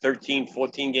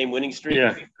 13-14 game winning streak.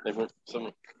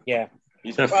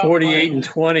 He's 48 and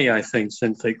 20, I think,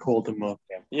 since they called him up.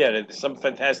 Some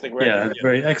fantastic record.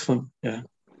 Very excellent. Yeah.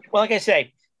 Well, like I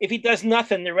say, if he does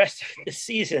nothing the rest of the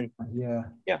season,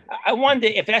 I wonder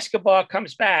if Escobar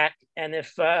comes back, and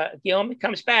if Guillaume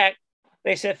comes back,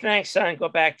 they said, "Thanks, son. Go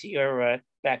back to your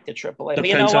back to AAA." But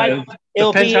you know what?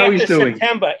 It'll be after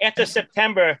September. After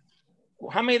September,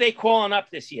 how many are they calling up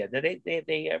this year? They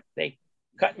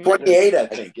cut 28, I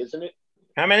think, isn't it?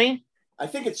 How many? I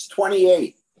think it's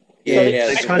 28.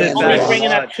 Only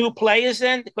bringing up 2 players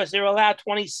then, because they're allowed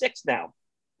 26 now.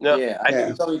 No, I think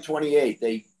it's only 28.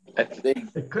 They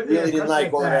really didn't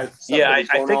like all that stuff.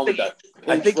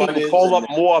 I think you can call up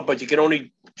more, but you can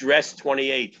only dress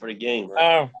 28 for the game.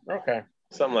 Right? Oh, okay.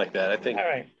 Something like that, I think. All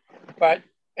right. But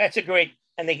that's a great,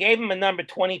 and they gave him a number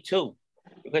 22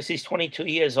 because he's 22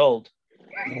 years old.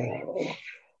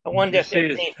 I wonder if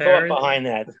there's any thought behind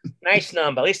that. Nice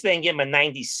number. At least they didn't give him a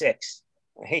 96.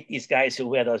 I hate these guys who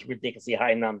wear those ridiculously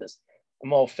high numbers.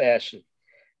 I'm old-fashioned.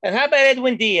 And how about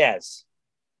Edwin Diaz?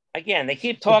 Again, they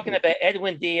keep talking about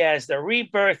Edwin Diaz, the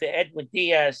rebirth of Edwin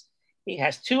Diaz. He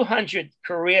has 200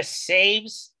 career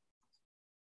saves.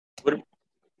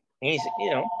 He's,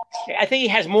 I think he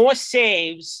has more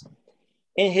saves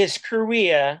in his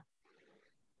career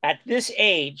at this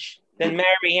age than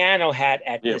Mariano had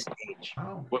at this age.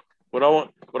 What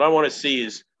I want to see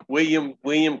is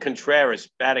William Contreras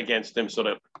bat against him, so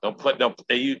that they'll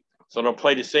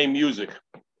play the same music.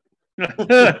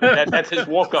 That's his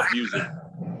walk-up music.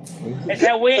 Is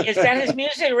that his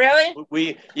music, really?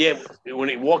 When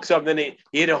he walks up, then he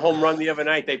hit a home run the other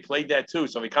night. They played that too.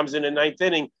 So if he comes in the ninth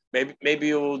inning,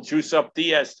 maybe it will juice up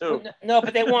Diaz too. No,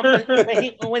 but they won't.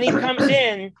 When he comes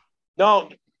in, on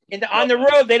the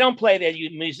road, they don't play their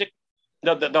music.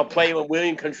 No, they'll play when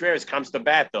William Contreras comes to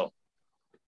bat, though.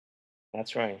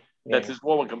 That's right. Yeah. That's his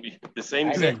walk. Can be the same.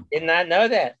 I did not know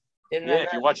that.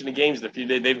 If you're watching the games,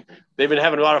 they've been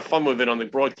having a lot of fun with it on the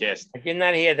broadcast. I did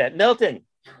not hear that, Milton.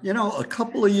 A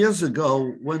couple of years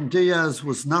ago, when Diaz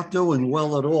was not doing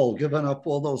well at all, giving up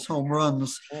all those home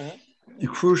runs in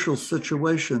crucial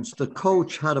situations, the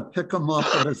coach had to pick him up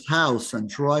at his house and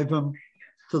drive him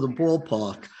to the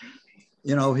ballpark.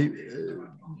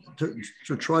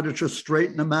 To try to just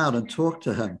straighten him out and talk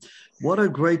to him. What a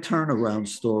great turnaround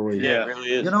story. Yeah, it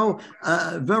really is.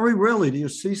 Very rarely do you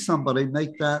see somebody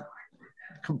make that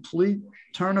complete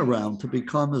turnaround to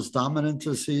become as dominant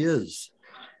as he is.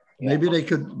 Maybe they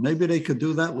could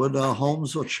do that with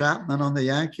Holmes or Chapman on the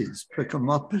Yankees. Pick him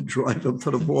up and drive him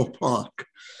to the ballpark.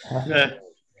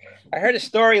 I heard a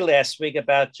story last week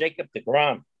about Jacob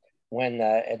deGrom when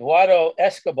Eduardo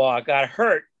Escobar got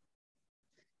hurt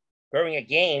during a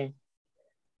game.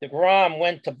 deGrom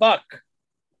went to Buck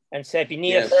and said, "If you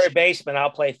need a third baseman, I'll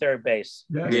play third base."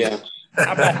 Yeah,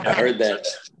 I heard that.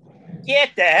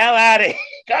 Get the hell out of here!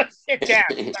 Go sit down.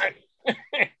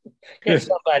 Get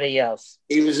somebody else.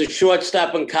 He was a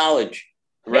shortstop in college.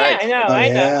 Right. Yeah,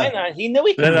 I know. He knew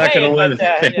he could play. They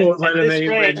won't let him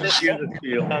anywhere in the field.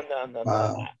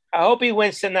 No. I hope he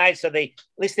wins tonight, so at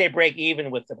least they break even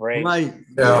with the Braves. Right.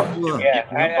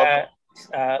 Yeah.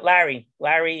 Larry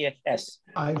S.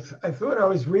 I thought I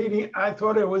was reading. I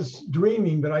thought it was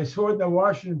dreaming, but I saw in the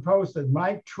Washington Post that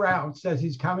Mike Trout says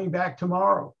he's coming back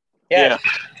tomorrow. Yeah,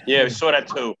 we saw that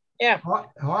too. Yeah.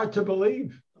 Hard to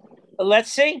believe.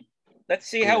 Let's see. Let's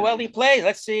see how well he plays.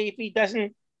 Let's see if he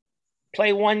doesn't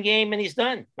play one game and he's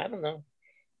done. I don't know.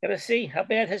 Gotta see how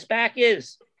bad his back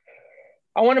is.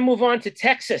 I want to move on to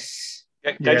Texas.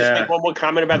 Can I just make one more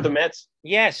comment about the Mets?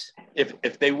 Yes.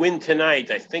 If they win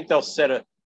tonight, I think they'll set a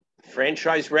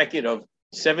franchise record of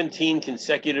 17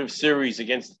 consecutive series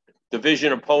against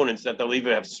division opponents that they'll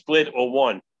either have split or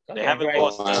won. They haven't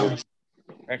lost.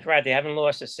 That's right. They haven't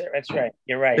lost a series. That's right.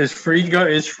 You're right. Is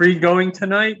Fried going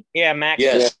tonight? Yeah, Max.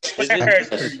 Yes. They said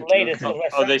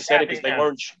it because they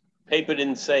weren't. Paper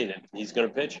didn't say that he's going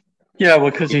to pitch. Yeah,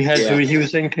 well, because he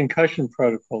was in concussion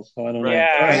protocol, so I don't know.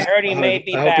 Yeah, I heard he may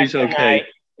be back. I hope he's okay.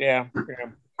 Yeah.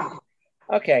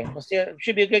 Okay, we'll see. It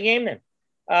should be a good game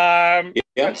then.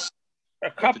 Yes. A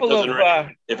couple of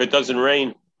if it doesn't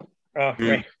rain. Oh,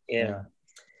 great. Yeah.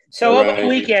 So over the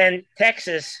weekend,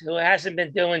 Texas, who hasn't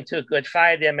been doing too good,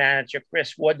 fired their manager,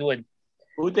 Chris Woodward.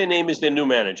 Who'd they name as their new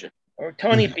manager? Or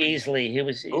Tony Beasley. He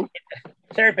was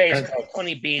third base coach,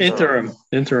 Tony Beasley. Interim.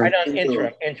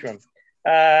 Interim.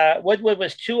 Woodward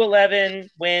was 211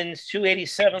 wins,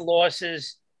 287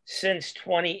 losses since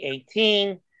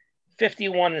 2018,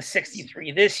 51 and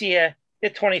 63 this year. They're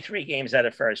 23 games out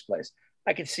of first place.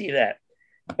 I can see that.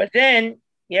 But then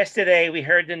yesterday we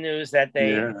heard the news that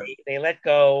they let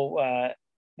go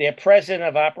their president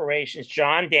of operations,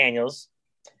 John Daniels,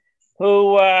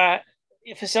 who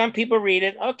for some people read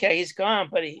it, okay, he's gone,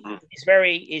 but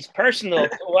he's personal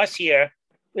to us here, at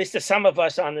least to some of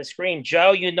us on the screen.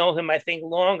 Joe, you know him, I think,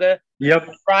 longer. Yep.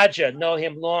 Roger, know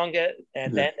him longer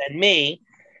than me.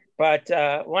 But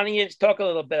why don't you talk a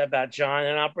little bit about John,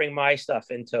 and I'll bring my stuff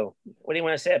in too. What do you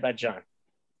want to say about John?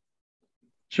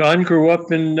 John grew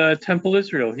up in Temple,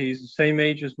 Israel. He's the same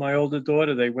age as my older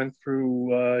daughter. They went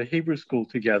through Hebrew school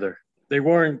together. They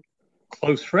weren't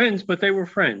close friends, but they were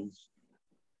friends.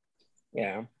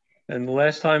 Yeah. And the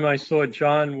last time I saw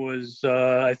John was,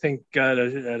 I think,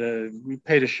 we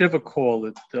paid a Shiva call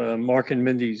at Mark and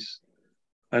Mindy's,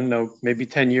 I don't know, maybe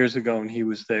 10 years ago, and he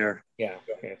was there. Yeah.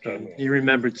 He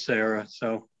remembered Sarah.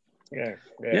 So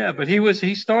yeah. But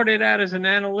he started out as an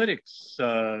analytics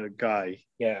guy.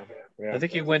 Yeah. I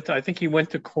think he went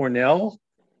to Cornell,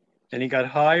 and he got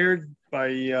hired by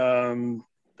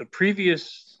the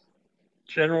previous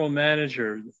general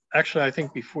manager. Actually, I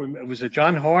think before it was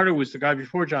John Hart, who was the guy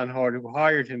before John Hart who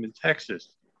hired him in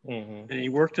Texas, and he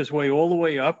worked his way all the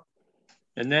way up,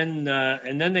 and then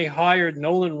they hired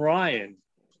Nolan Ryan.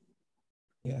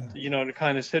 Yeah, to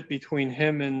kind of sit between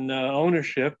him and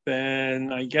ownership,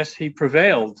 and I guess he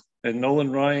prevailed, and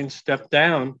Nolan Ryan stepped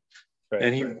down,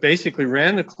 and he basically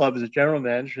ran the club as a general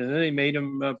manager, and then they made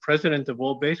him president of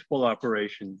all baseball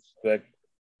operations. Good.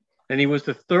 And he was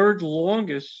the third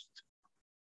longest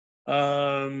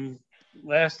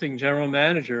lasting general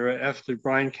manager after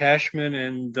Brian Cashman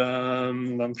and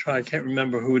I can't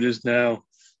remember who it is now.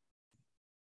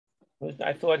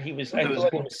 I thought he was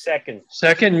second.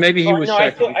 Second? Maybe he was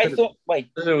second. I thought, wait.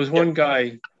 There was one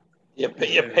guy. Your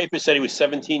paper said he was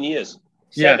 17 years.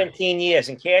 17 years.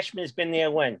 And Cashman's been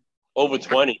there when? Over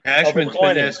 20. Cashman's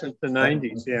been there since the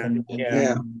 90s,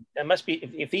 yeah. That must be,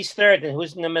 if he's third, then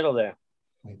who's in the middle there?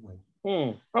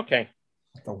 Okay.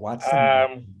 The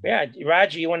Watson. Yeah,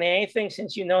 Roger, you want to add anything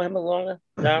since you know him longer?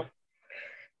 No?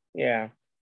 Yeah.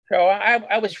 So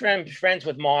I was friends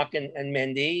with Mark and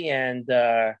Mindy, and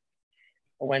I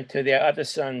went to their other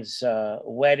son's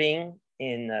wedding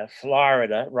in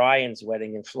Florida, Ryan's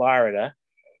wedding in Florida.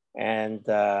 And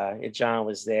John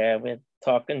was there. We're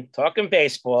talking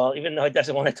baseball, even though he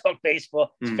doesn't want to talk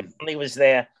baseball. His family was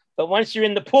there. But once you're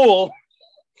in the pool,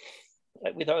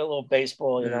 we talk a little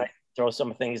baseball, I throw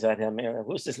some things at him.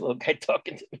 Who's this little guy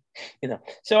talking to me?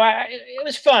 So it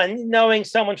was fun knowing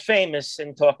someone famous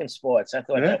and talking sports. I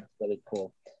thought that was really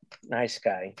cool. Nice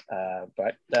guy.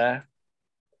 But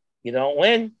you don't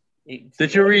win.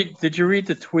 Did you read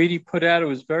the tweet he put out? It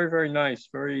was very, very nice,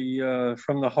 very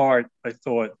from the heart, I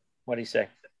thought. What did he say?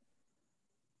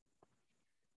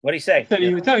 What did he say?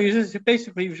 He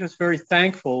was just very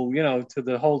thankful, to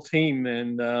the whole team,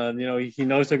 and he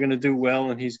knows they're going to do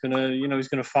well, and he's going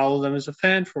to follow them as a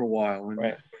fan for a while.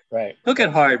 And right. He'll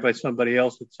get hired by somebody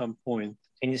else at some point.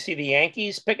 And you see the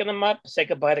Yankees picking them up, say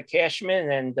goodbye to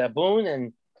Cashman and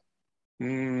Boone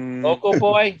and local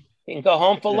boy. He can go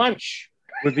home for lunch.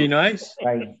 Would be nice.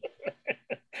 Right.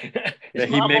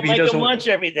 Maybe he doesn't lunch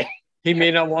every day. He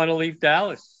may not want to leave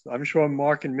Dallas. I'm sure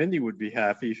Mark and Mindy would be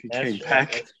happy if he came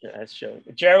back. That's true.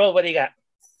 Gerald, what do you got?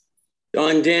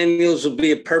 Don Daniels will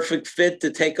be a perfect fit to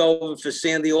take over for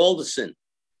Sandy Alderson.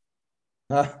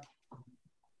 It'd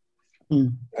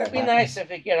be nice if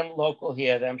they get him local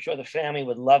here. I'm sure the family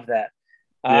would love that.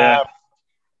 Yeah.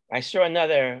 I saw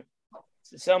another.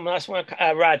 Someone else want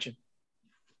Roger.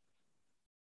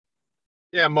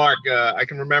 Yeah, Mark, I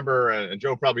can remember, and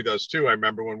Joe probably does too. I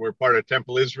remember when we were part of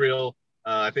Temple Israel.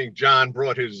 I think John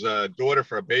brought his daughter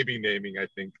for a baby naming, I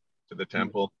think, to the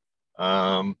Temple.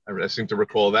 I seem to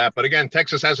recall that. But again,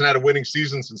 Texas hasn't had a winning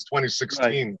season since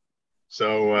 2016. Right.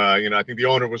 So, I think the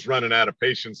owner was running out of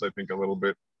patience, I think, a little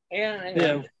bit. Yeah, I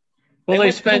know. Yeah. Well,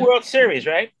 they spent the World Series,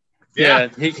 right? Yeah,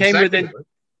 he came within.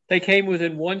 They came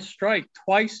within one strike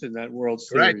twice in that World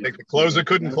Series. Right, the closer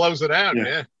couldn't close it out.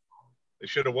 Yeah. They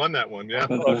should have won that one, yeah.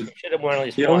 Should have won at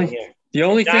least one here. The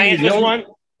only Giants thing won.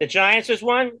 The Giants has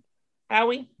won.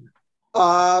 Howie.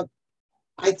 I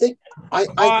think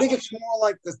it's more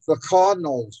like the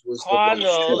Cardinals was.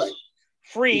 Cardinals.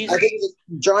 Freeze. I think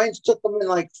the Giants took them in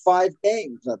like 5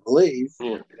 games, I believe.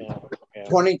 Yeah.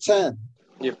 2010.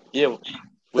 Yeah.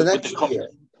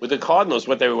 With the Cardinals,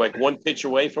 they were like one pitch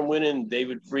away from winning.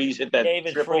 David Freese hit that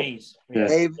triple. Freese. Yeah.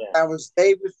 That was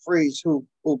David Freese, who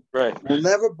will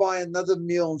never buy another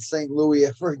meal in St. Louis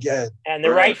ever again. And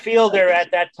the right fielder at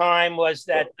that time was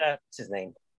that what's his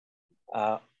name?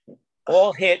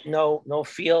 All hit, no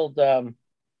field.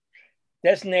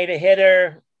 Designated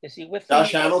hitter. Is he with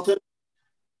Josh Hamilton?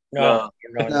 No.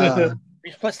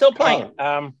 He's still playing.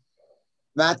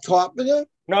 Matt Carpenter?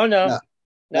 No.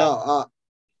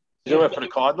 You know, for the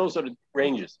Cardinals or the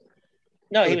Rangers?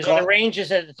 No, he was on the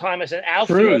Rangers at the time as an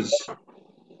outfielder.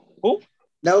 Who?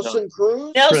 Nelson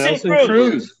Cruz?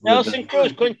 Nelson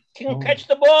Cruz couldn't catch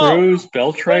the ball. Cruz,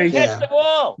 Beltray. Couldn't catch the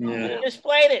ball. Yeah. He just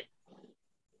played it.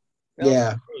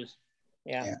 Cruz.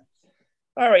 Yeah.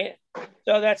 All right.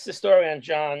 So that's the story on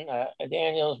John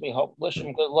Daniels. We wish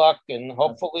him good luck, and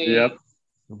hopefully a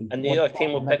New York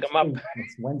team will pick him up.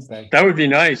 It's Wednesday. That would be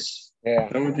nice. Yeah,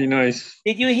 that would be nice.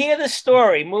 Did you hear the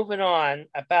story, moving on,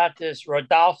 about this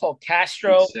Rodolfo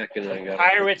Castro,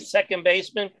 Pirates second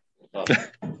baseman? You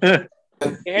heard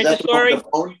the story?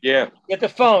 Yeah. Get the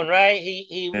phone, right?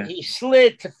 He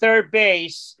slid to third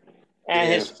base,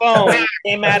 and his phone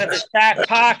came out of his back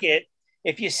pocket.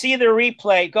 If you see the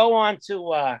replay, go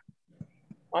onto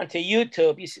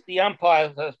YouTube. You see the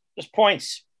umpire just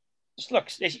points. Just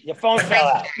looks. The phone fell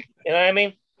out. You know what I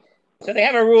mean? So they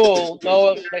have a rule: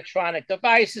 no electronic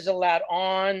devices allowed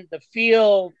on the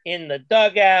field, in the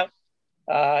dugout.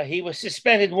 He was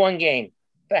suspended one game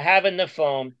for having the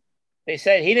phone. They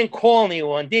said he didn't call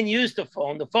anyone, didn't use the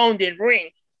phone. The phone didn't ring.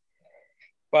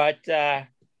 But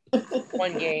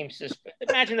one game suspended.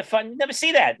 Imagine the fun. You never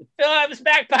see that. It fell out of his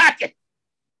back pocket.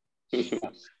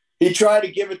 He tried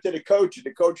to give it to the coach, and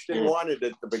the coach didn't want it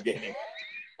at the beginning.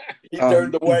 He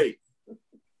turned away.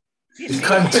 He's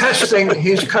contesting the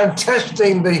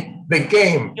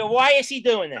game. So why is he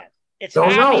doing that? It's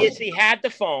obvious he had the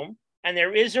phone, and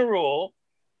there is a rule.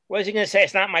 What is he going to say?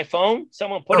 It's not my phone.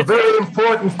 Someone put a very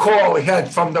important call he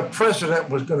had from the president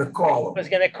was going to call him. Was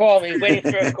going to call me, waiting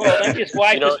for a call. Then his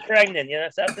wife was pregnant. You know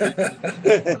something?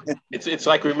 It's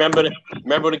like remember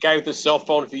the guy with the cell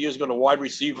phone a few years ago, the wide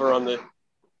receiver on the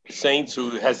Saints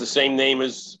who has the same name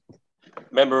as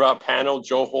member of our panel,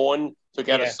 Joe Horn, took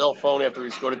out a cell phone after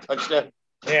he scored a touchdown.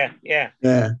 Yeah.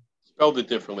 Spelled it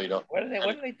differently though. What do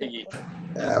they do?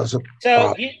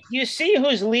 So you see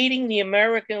who's leading the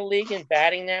American League in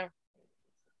batting now?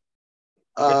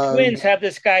 The Twins have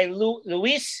this guy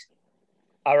Luis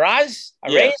Arraez.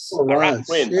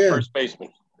 First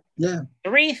baseman. Yeah.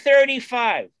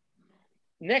 335.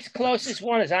 Next closest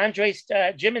one is Andres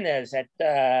Jimenez at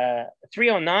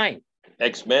 309.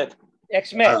 Ex-Met.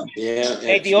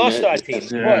 Made the All-Star team, of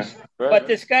course. Right. But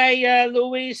this guy,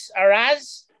 Luis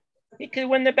Arraez, he could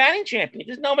win the batting champion.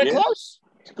 There's nobody close.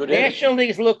 National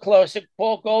League's a little closer.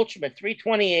 Paul Goldschmidt,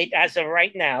 328 as of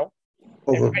right now.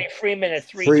 And Freddie Freeman at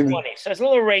 320. So there's a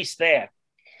little race there.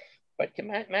 But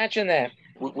imagine that.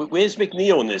 Where's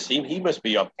McNeil in this? He must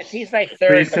be up. He's like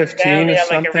third. 315 or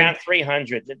something. Like around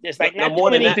 300. There's like not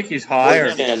more than that. I think he's higher.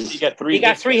 He got three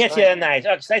hits the other night.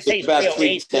 Oh, I say he's about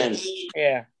 310.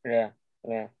 Yeah.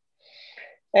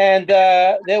 And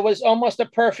there was almost a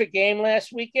perfect game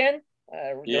last weekend.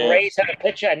 The Rays had a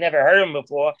pitcher. I'd never heard him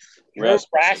before.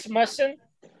 Rasmussen.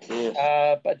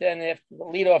 But then the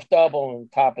leadoff double in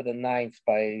top of the ninth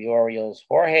by the Orioles.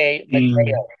 Jorge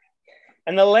Mateo.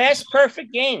 And the last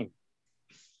perfect game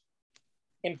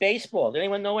in baseball. Did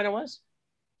anyone know when it was?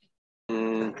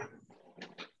 Is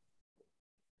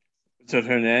it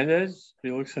Hernandez?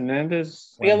 Felix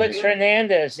Hernandez? Felix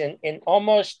Hernandez in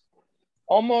almost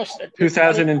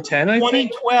 2010, I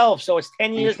think? 2012, so it's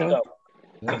 10 years ago.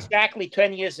 Exactly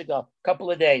 10 years ago, a couple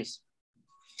of days.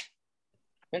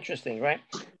 Interesting, right?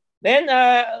 Then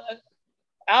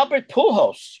Albert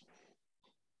Pujols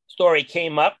story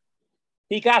came up.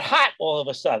 He got hot all of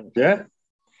a sudden. Yeah.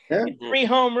 3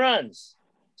 home runs.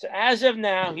 So as of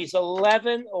now, he's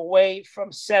 11 away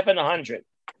from 700.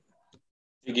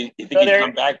 You think he'd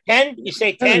come back? 10? You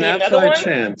say 10? Another one?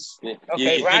 Chance.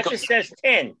 Okay, Roger says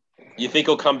 10. You think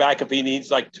he'll come back if he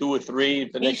needs like 2 or 3?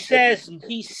 He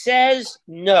says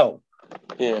no.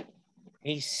 Yeah.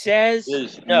 He says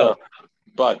no.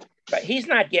 But he's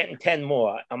not getting 10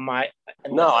 more.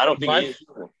 No, I don't think he is.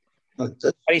 But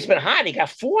he's been hot. He got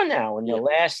 4 now in the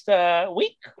last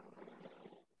week.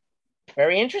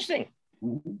 Very interesting.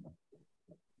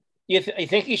 You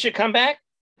think he should come back?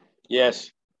 Yes.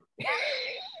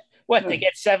 What, to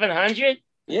get 700?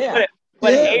 Yeah.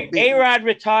 But A-Rod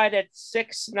retired at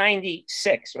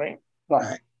 696, right?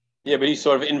 Right. Yeah, but he's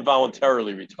sort of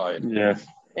involuntarily retired. Yeah.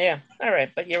 Yeah. All right,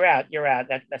 but you're out.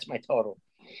 That's my total.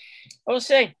 We'll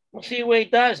see what he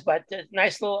does, but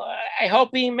nice little. I hope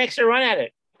he makes a run at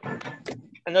it.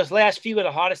 And those last few are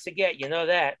the hardest to get. You know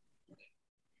that.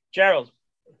 Gerald.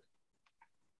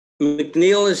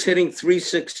 McNeil is hitting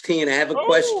 316. I have a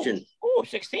question.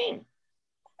 16.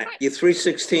 You're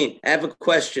 316. I have a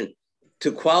question.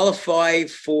 To qualify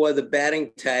for the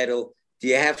batting title, do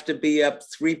you have to be up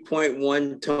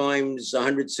 3.1 times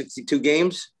 162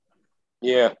 games?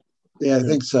 Yeah. Yeah, I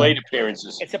think so. Plate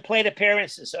appearances. It's a plate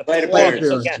appearances. Plate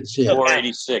appearances.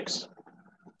 486.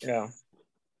 Yeah.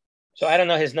 So I don't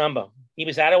know his number. He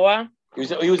was out a while?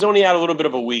 He was only out a little bit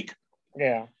of a week.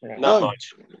 Yeah. Not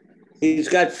much. He's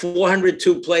got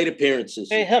 402 plate appearances.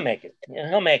 He'll make it.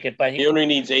 He'll make it, but he only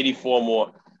needs 84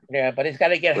 more. Yeah, but he's got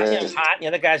to get hot. The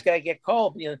other guy's got to get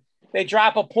cold. They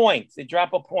drop a point. At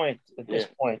this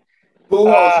point. Who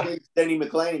else needs Denny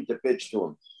McLain to pitch to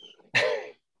him?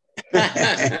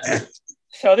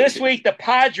 So this week, the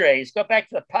Padres, go back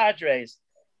to the Padres.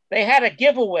 They had a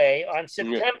giveaway on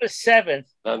September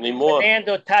 7th. Not anymore.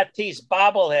 Fernando Tatis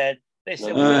bobblehead. They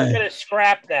said, we're going to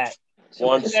scrap that.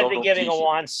 So instead of giving a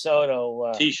Juan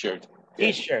Soto T-shirt.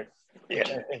 Yeah,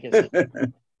 I think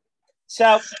it's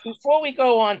So before we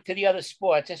go on to the other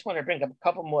sports, I just want to bring up a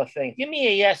couple more things. Give me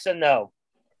a yes or no,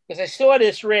 because I saw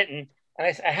this written,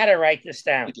 and I had to write this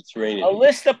down. I think it's raining. A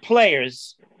list of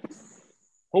players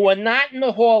who are not in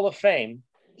the Hall of Fame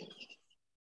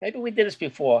Maybe we did this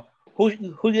before. Who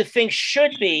do you think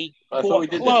should be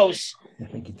close?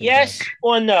 Yes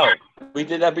or no? We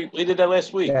did that. We did that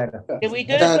last week. Did we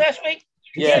do this last week?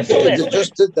 Yeah,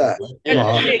 just did that.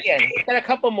 Let's see again. Got a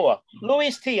couple more.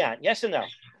 Luis Tiant, yes or no?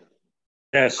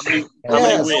 Yes. Yes.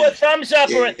 So a thumbs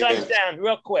up or a thumbs down,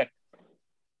 real quick.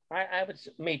 I would.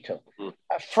 Me too.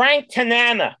 Frank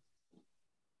Tanana.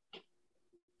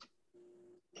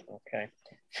 Okay.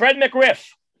 Fred McGriff.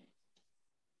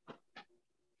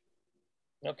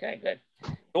 Okay, good.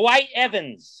 Dwight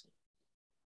Evans.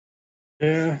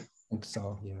 Yeah. I think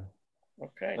so, yeah.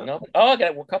 Okay. No. Oh, I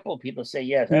got a couple of people say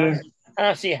yes. I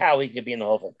don't see how he could be in the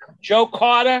Hall of Fame. Joe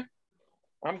Carter.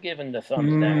 I'm giving the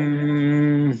thumbs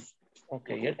down.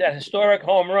 Okay, you had that historic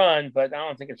home run, but I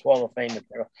don't think it's Hall of Fame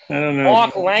material. I don't know.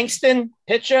 Mark Langston,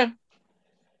 pitcher. Is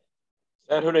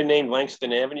that who they named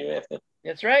Langston Avenue after?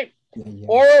 That's right. Yeah.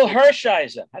 Oral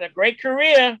Hershiser had a great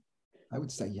career. I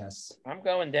would say yes. I'm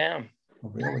going down.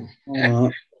 Oh, really?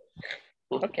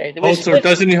 Okay. Also,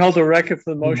 doesn't he hold the record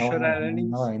for the most shutout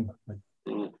innings? 9.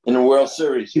 In the World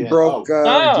Series. He broke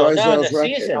Drysdale's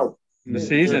record. Season. In the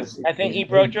season. I think he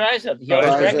broke Drysdale. He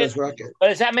held his record. But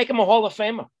does that make him a Hall of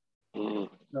Famer?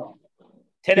 No.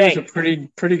 Today. He was a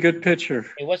pretty good pitcher.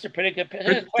 He was a pretty good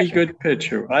pitcher. Pretty good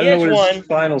pitcher. I don't know what his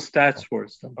final stats were.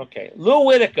 So. Okay. Lou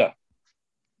Whitaker.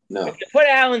 No. If you put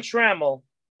Alan Trammell.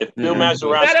 If Bill Mazeroski's in.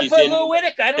 You got to put Lou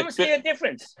Whitaker. I don't understand the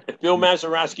difference. If Bill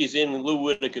Mazeroski's in, Lou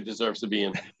Whitaker deserves to be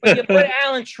in. But you put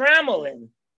Alan Trammell in,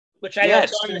 which I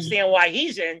don't understand why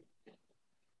he's in.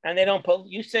 And they don't put,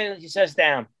 he says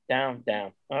down. All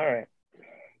right.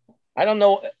 I don't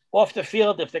know off the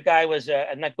field if the guy was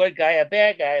a good guy, a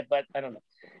bad guy, but I don't know.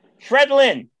 Fred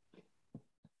Lynn.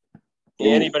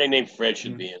 Yeah, anybody named Fred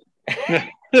should be in.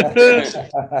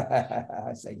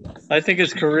 I say yes. I think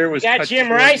his career was. You got Jim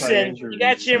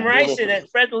Ricin. And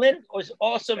Fred Lynn was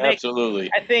also making. Absolutely.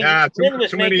 I think Lynn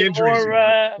was making more.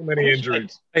 Too many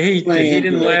injuries. He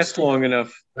didn't last long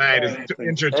enough. Right,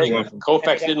 injured too often.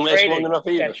 Koufax didn't last long enough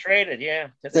either. Got traded, yeah.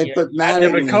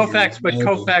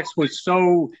 Koufax was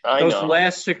so. Those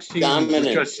last 6 seasons was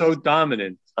just so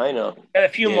dominant. I know. Got a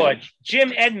few more.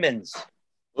 Jim Edmonds.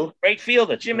 Great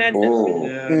fielder, Jim Edmonds.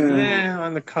 Yeah,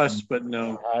 on the cusp, but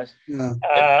no.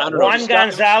 Juan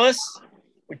Gonzalez.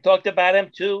 We talked about him,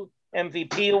 2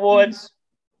 MVP awards.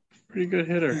 Pretty good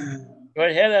hitter.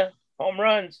 Good hitter. Home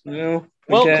runs. No.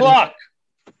 Will Clark.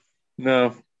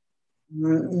 No.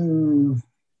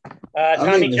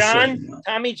 Tommy John.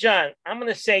 Tommy John. I'm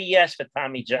going to say yes for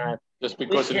Tommy John. Just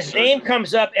because his name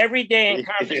comes up every day in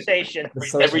conversation.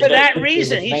 For that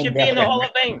reason, he should be in the Hall of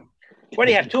Fame. What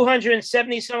do you have?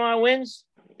 270 some odd wins?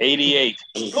 88.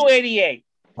 288.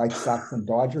 White Sox and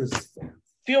Dodgers.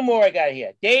 Few more I got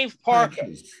here. Dave Parker.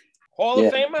 Hall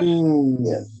of Famer?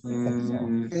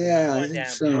 Yeah, I think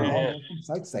so.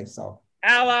 I'd say so.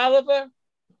 Al Oliver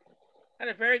had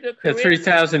a very good career. Had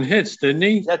 3,000 hits, didn't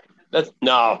he? That's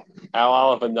no. Al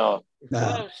Oliver, no.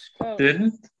 Close.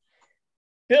 Didn't?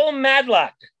 Bill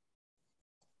Madlock.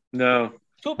 No.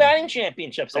 2 batting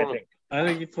championships, I think. I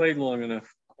think he played long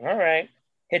enough. All right.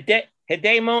 Hideo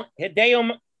Nomo.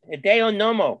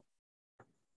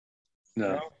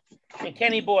 No. And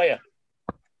Kenny Boyer.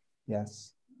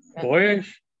 Yes. Boyer?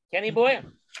 Kenny Boyer.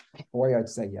 Boy, I'd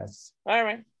say yes. All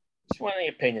right. Just want the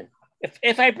opinion.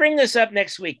 If I bring this up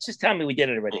next week, just tell me we did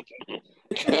it already.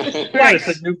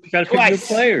 Twice. New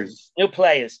players. New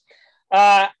players.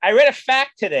 I read a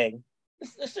fact today.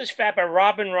 This is fact by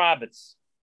Robin Roberts.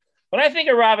 When I think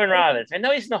of Robin Roberts, I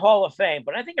know he's in the Hall of Fame,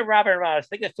 but I think of Robin Roberts,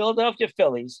 I think of Philadelphia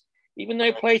Phillies, even though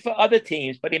he played for other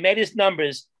teams, but he made his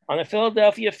numbers on the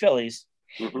Philadelphia Phillies.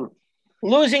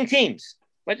 Losing teams.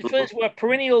 But the Phillies were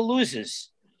perennial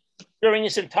losers during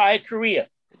his entire career.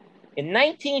 In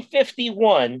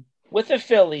 1951, with the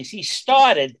Phillies, he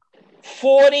started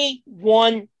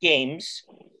 41 games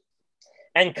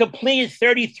and completed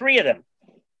 33 of them.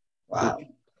 Wow.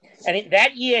 And in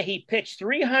that year, he pitched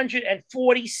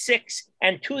 346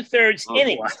 2/3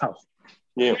 innings. Wow.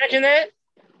 Yeah. Imagine that.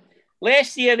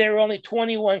 Last year, there were only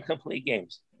 21 complete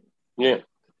games. Yeah.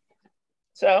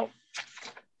 So,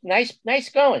 nice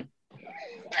going.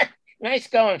 Nice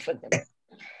going for them.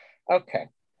 Okay.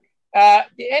 The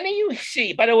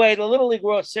NAUC, by the way, the Little League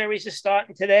World Series is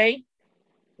starting today.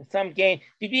 Some game.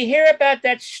 Did you hear about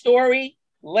that story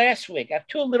last week? I have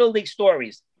 2 Little League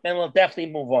stories, then we'll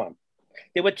definitely move on.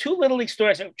 There were 2 Little League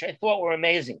stories which I thought were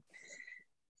amazing.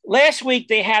 Last week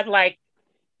they had like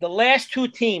the last 2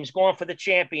 teams going for the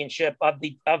championship of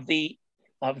the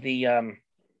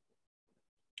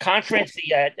conference,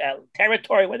 the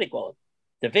territory. What do they call it?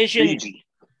 Division.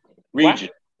 Region.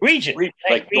 Region.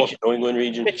 Like New England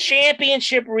region. The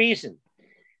championship region.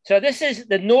 So this is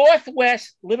the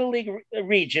Northwest Little League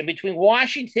region between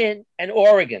Washington and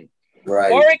Oregon.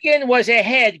 Right. Oregon was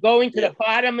ahead going to the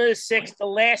bottom of the sixth, the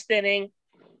last inning,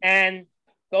 and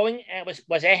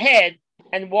was ahead,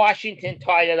 and Washington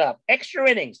tied it up. Extra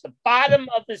innings, the bottom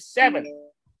of the seventh.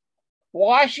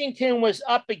 Washington was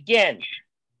up again.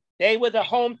 They were the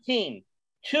home team.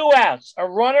 2 outs, a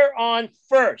runner on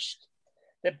first.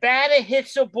 The batter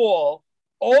hits a ball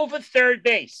over third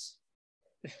base.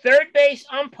 The third base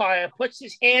umpire puts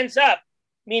his hands up,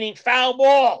 meaning foul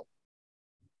ball.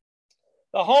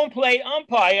 The home plate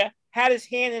umpire had his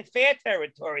hand in fair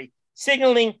territory,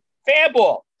 signaling fair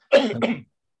ball. The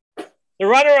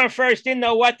runner on first didn't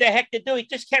know what the heck to do. He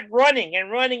just kept running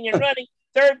and running and running.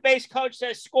 Third base coach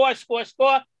says, score, score,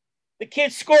 score. The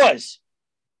kid scores.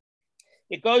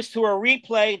 It goes to a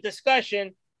replay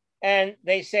discussion, and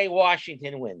they say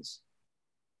Washington wins.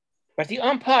 But the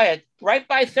umpire, right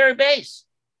by third base,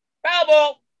 foul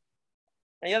ball.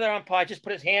 And the other umpire just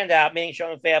put his hand out, meaning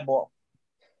showing fair ball.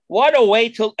 What a way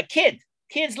to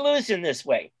kids losing this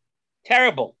way.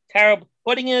 Terrible, terrible.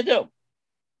 What are you going to do?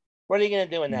 What are you going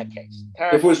to do in that case?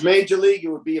 Terrible. If it was Major League, it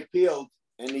would be appealed,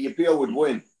 and the appeal would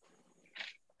win.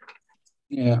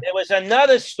 Yeah. There was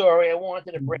another story I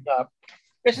wanted to bring up.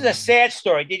 This is a sad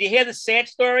story. Did you hear the sad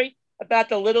story about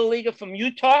the little leaguer from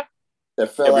Utah?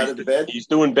 That fell out of the bed? He's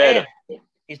doing better. Yeah.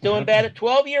 He's doing better.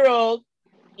 12-year-old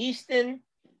Easton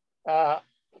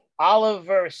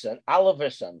Oliverson.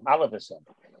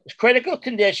 His critical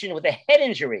condition with a head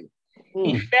injury.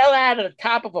 He fell out of the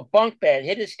top of a bunk bed,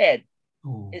 hit his head.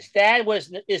 His dad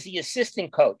is the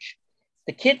assistant coach.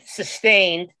 The kid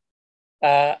sustained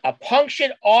a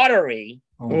punctured artery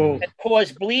that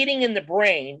caused bleeding in the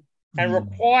brain and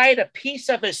required a piece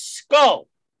of his skull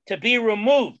to be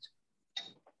removed.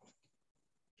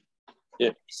 Yeah.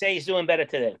 You say he's doing better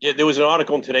today. Yeah, there was an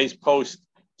article in today's Post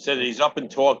said that he's up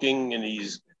and talking, and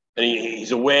he's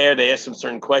aware. They asked him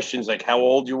certain questions like how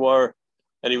old you were,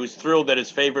 and he was thrilled that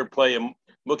his favorite player,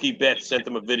 Mookie Betts, sent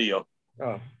him a video.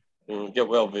 Get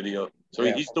well video. So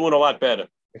he's doing a lot better.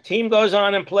 The team goes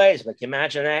on and plays, but can you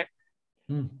imagine that?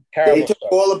 Terrible. They took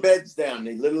all the beds down.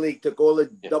 They literally took all the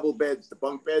double beds, the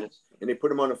bunk beds, and they put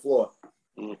them on the floor.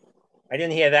 I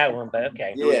didn't hear that one, but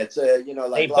okay. Yeah, it's like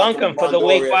they bunk them for the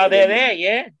week while they're there.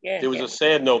 Yeah. There was a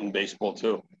sad note in baseball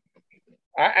too.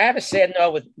 I have a sad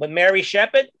note with Mary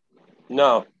Shepard.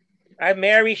 No. I have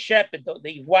Mary Shepard,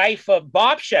 the wife of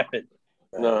Bob Shepard.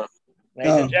 No.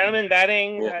 Ladies and gentlemen,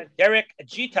 batting Derek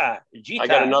Jeter. I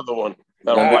got another one.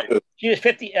 She was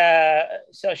 50.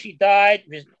 So she died.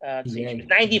 She was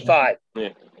 95. Yeah.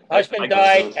 Husband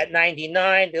died at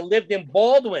 99. They lived in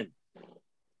Baldwin.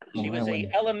 She was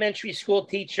an elementary school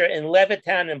teacher in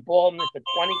Levittown and Baldwin for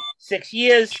 26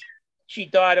 years. She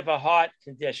died of a heart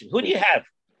condition. Who do you have?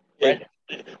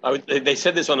 They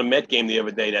said this on a Met game the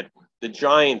other day that the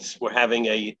Giants were having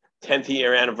a 10th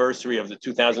year anniversary of the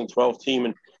 2012 team,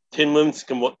 and Tim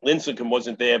Lincecum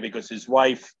wasn't there because his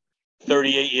wife,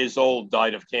 38 years old,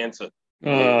 died of cancer.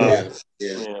 Yeah,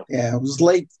 it was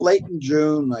late in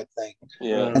June, I think.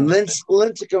 Yeah. And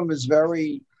Lincecum is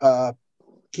very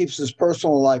keeps his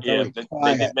personal life very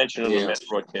quiet. They did mention it on the Met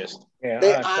broadcast.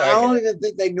 Yeah, I don't even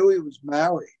think they knew he was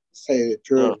married, to say the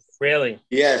truth. Really?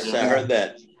 Yes, I heard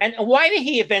that. And why did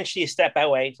he eventually step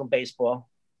away from baseball?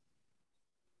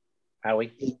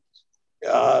 Howie?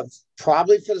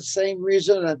 Probably for the same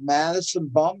reason that Madison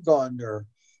Bumgarner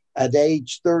at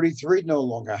age 33 no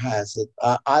longer has it.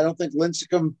 I don't think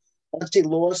Lincecum, once he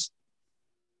lost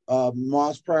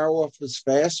miles per hour off his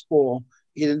fastball,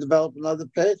 he didn't develop another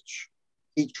pitch.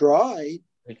 He tried.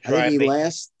 I think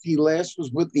he last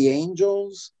was with the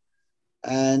Angels,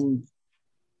 and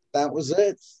that was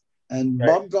it. And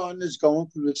Bumgarner's going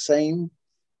through the same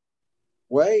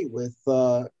way with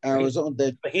Arizona.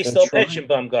 But he's still pitching,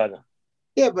 Bumgarner.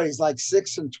 Yeah, but he's like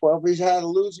 6-12. He's had a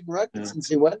losing record since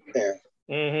he went there.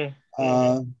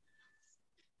 All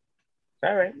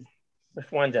right.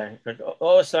 Just one day.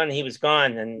 All of a sudden, he was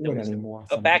gone. And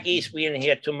back east, we didn't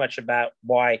hear too much about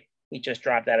why he just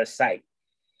dropped out of sight.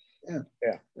 Yeah.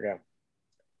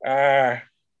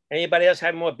 Anybody else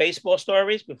have more baseball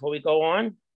stories before we go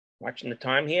on? Watching the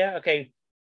time here. Okay.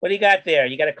 What do you got there?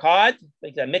 You got a card?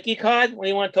 Like a Mickey card? What do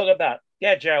you want to talk about?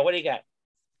 Yeah, Gerald, what do you got?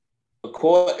 The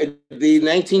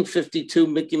 1952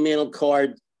 Mickey Mantle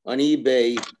card on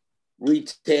eBay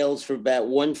retails for about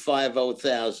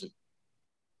 $150,000.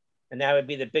 And that would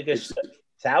be the biggest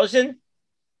 1,000?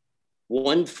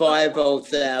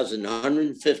 $150,000,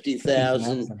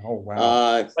 $150,000. Oh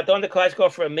wow! But don't the cards go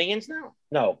for millions now?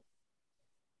 No.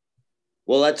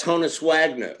 Well, that's Honus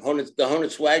Wagner. The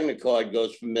Honus Wagner card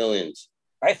goes for millions.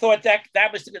 I thought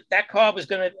that car was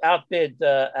going to outbid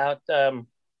I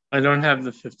don't have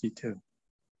the 52.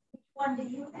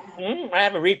 I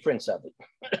have a reprint of it.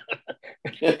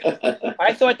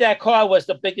 I thought that car was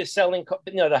the biggest selling,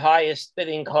 the highest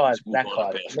bidding car. That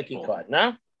car, Mickey car.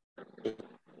 No.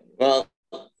 Well,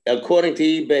 according to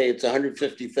eBay, it's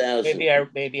 150,000.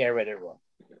 Maybe I read it wrong.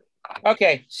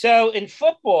 Okay, so in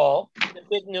football, the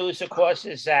big news, of course,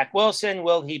 is Zach Wilson.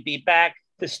 Will he be back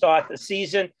to start the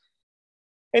season?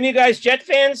 Any of you guys Jet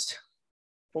fans?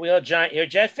 You're a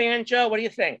Jet fan, Joe? What do you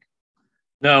think?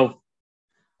 No.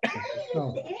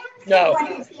 No.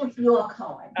 He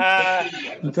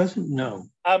doesn't know.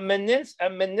 A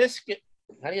meniscus.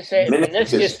 How do you say it?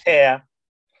 Meniscus tear.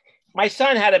 My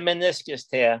son had a meniscus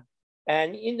tear,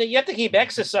 and you have to keep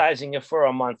exercising it for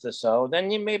a month or so. Then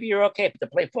maybe you're okay. But to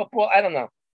play football, I don't know.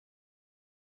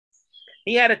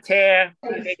 He had a tear.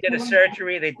 They did a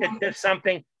surgery. They did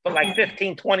something for like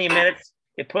 15, 20 minutes.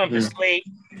 They put him to sleep.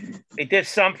 They did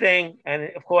something,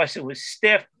 and of course it was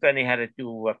stiff, and they had to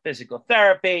do physical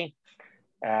therapy.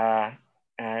 And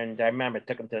I remember I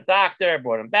took him to the doctor,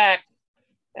 brought him back,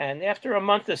 and after a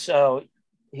month or so,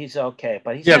 he's okay.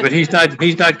 But he's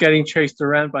not getting chased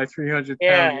around by 300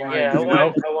 pound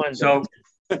lions. So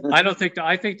I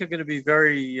think they're going to be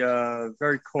very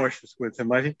very cautious with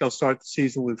him. I think they'll start the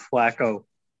season with Flacco.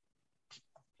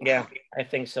 Yeah, I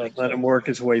think so too. Let him work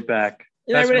his way back.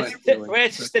 I read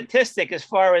a statistic as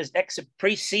far as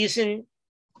preseason.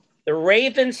 The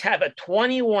Ravens have a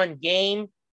 21 game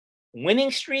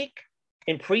winning streak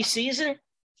in preseason.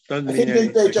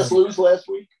 Didn't they just lose last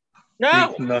week?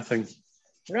 No, nothing.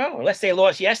 No, unless they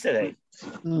lost yesterday.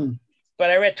 But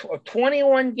I read a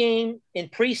 21 game in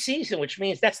preseason, which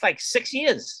means that's like 6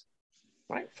 years,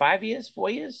 right? 5 years, 4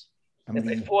 years. It's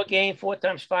like 4 games. 4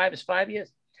 times 5 is 5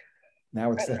 years.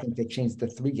 Now I think they changed to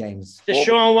 3 games.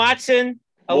 Deshaun Watson,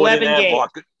 11 games.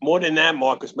 More than that,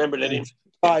 Marcus. Remember that in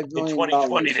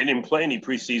 2020 they didn't play any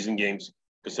preseason games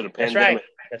because of the pandemic.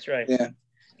 That's right. Yeah.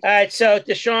 All right, so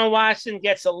Deshaun Watson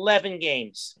gets 11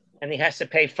 games, and he has to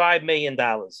pay $5 million.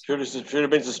 Should have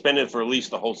been suspended for at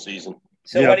least the whole season.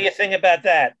 So what do you think about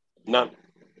that? None.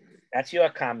 That's your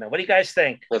comment. What do you guys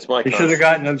think? That's my comment. Should have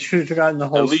gotten the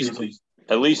whole season.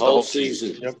 At least the whole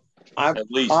season. Yep. At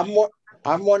least.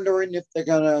 I'm wondering if they're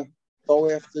gonna go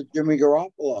after Jimmy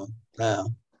Garoppolo now.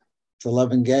 It's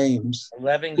 11 games.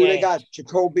 11 games. Who they got?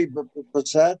 Jacoby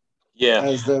Brissett? Yeah.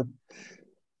 As the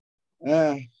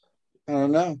I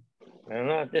don't know. I don't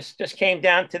know. This just came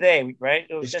down today, right?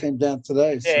 It just came down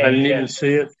today. So. I didn't even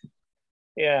see it.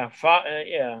 Yeah,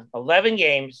 11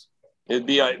 games. It'd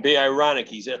be ironic.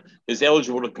 He's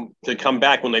eligible to come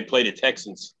back when they play the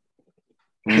Texans.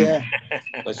 Yeah.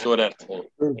 I saw that.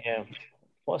 Yeah.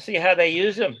 We'll see how they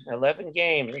use him. 11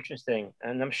 games. Interesting.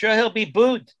 And I'm sure he'll be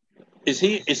booed. Is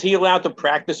he allowed to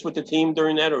practice with the team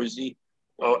during that, or is he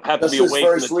have to be away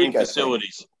from the team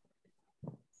facilities?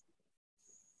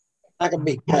 Not gonna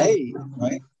be paid,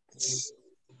 right?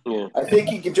 Yeah. I think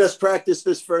he can just practice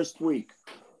this first week.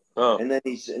 Oh. And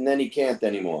then he can't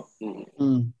anymore.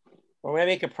 Mm-hmm. Or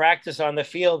maybe he could practice on the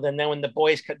field, and then when the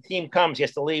boys team comes, he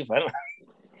has to leave. I don't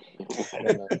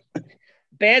know.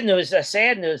 Bad news,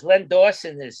 sad news. Len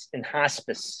Dawson is in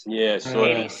hospice. Yeah,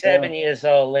 87 years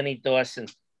old. Lenny Dawson,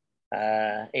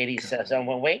 87. So I'm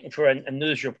waiting for a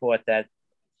news report that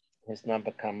his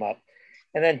number come up.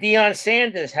 And then Deion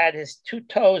Sanders had his 2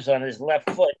 toes on his left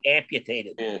foot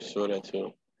amputated. Yeah, saw that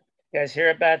too. You guys hear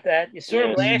about that? You saw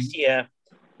him last year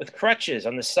with crutches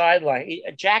on the sideline.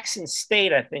 Jackson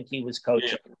State, I think he was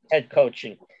coaching, head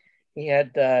coaching. He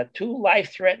had 2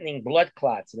 life-threatening blood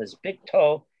clots in his big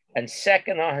toe and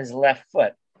second on his left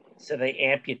foot. So they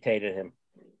amputated him.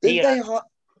 Did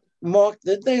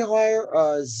they hire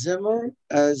Zimmer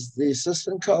as the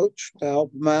assistant coach to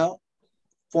help him out?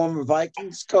 Former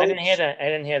Vikings coach? I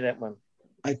didn't hear that one.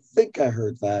 I think I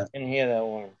heard that. Didn't hear that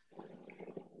one.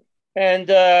 And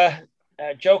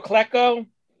Joe Klecko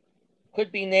could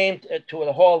be named to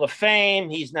the Hall of Fame.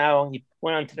 He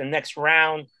went on to the next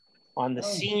round on the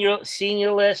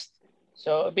senior list.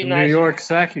 So it'd be nice. New York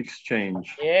Sack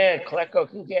Exchange. Yeah, Klecko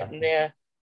can get in there.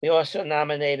 They also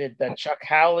nominated Chuck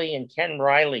Howley and Ken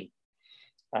Riley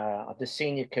of the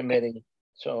senior committee.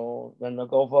 So then they'll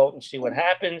go vote and see what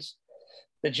happens.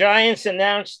 The Giants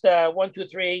announced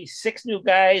 6 new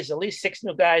guys, at least 6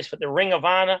 new guys for the Ring of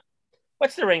Honor.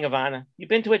 What's the Ring of Honor? You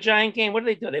been to a Giant game? What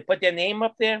do? They put their name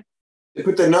up there? They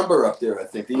put their number up there, I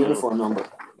think, the uniform number.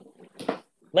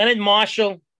 Leonard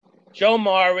Marshall, Joe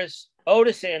Morris,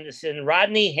 Otis Anderson,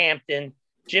 Rodney Hampton,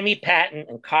 Jimmy Patton,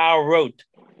 and Kyle Rote.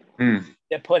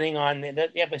 They're putting on.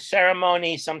 They have a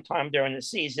ceremony sometime during the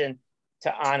season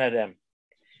to honor them.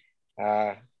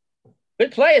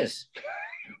 Good players.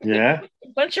 Yeah. A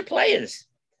bunch of players.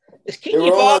 Is Kiki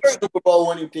Barber Super Bowl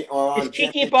winning team? Is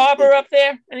Kiki Barber up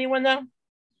there? Anyone know?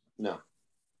 No.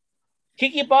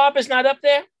 Kiki Barber's not up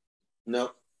there? No.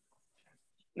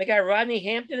 They got Rodney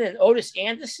Hampton and Otis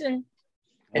Anderson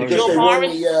and Joe Joe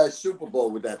Morris. They won the Super Bowl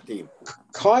with that team.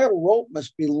 Kyle Rote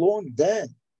must be long dead.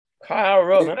 Kyle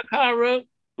Rote. Remember Kyle Rote?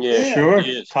 Yeah, sure.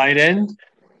 Tight end.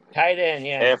 Tight end,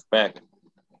 yeah. Halfback.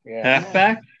 Yeah.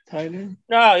 Halfback. Tight end.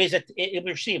 No, he's a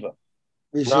receiver.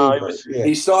 No,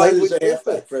 he started as a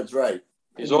halfback. Fred's right.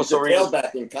 He's also a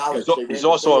tailback in college. He's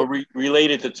also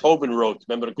related to Tobin Rote.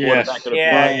 Remember the quarterback of the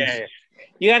Browns? Yeah.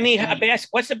 You got any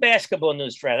what's the basketball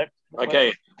news, Frederick?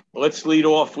 Okay, let's lead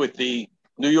off with the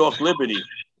New York Liberty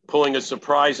pulling a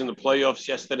surprise in the playoffs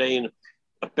yesterday in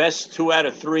a best 2 out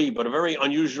of 3, but a very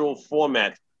unusual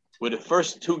format where the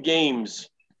first 2 games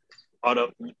are the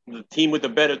team with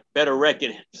the better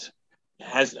record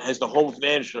has the home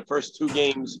advantage for the first 2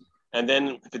 games, and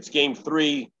then if it's game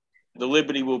 3, the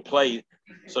Liberty will play.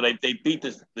 So they beat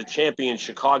the champion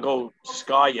Chicago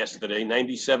Sky yesterday,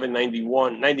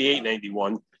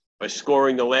 98-91, by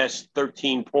scoring the last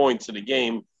 13 points of the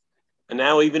game. And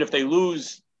now even if they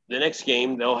lose the next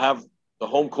game, they'll have the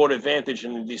home court advantage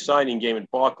in the deciding game at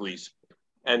Barclays.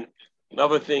 And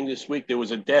another thing this week, there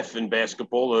was a death in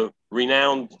basketball. A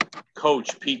renowned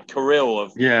coach, Pete Carril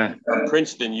of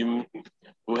Princeton,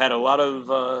 who had a lot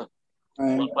of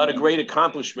great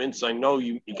accomplishments. I know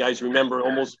you guys remember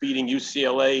almost beating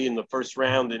UCLA in the first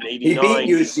round in '89.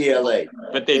 He beat UCLA.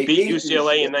 But they beat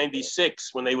UCLA in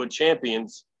 '96 when they were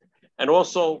champions. And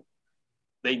also,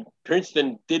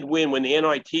 Princeton did win when the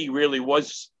NIT really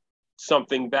was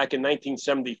something back in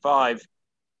 1975.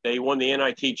 They won the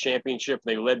NIT championship.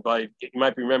 They led by, you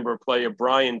might remember, a player,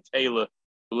 Brian Taylor,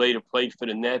 who later played for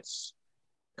the Nets.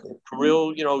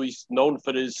 Carril, he's known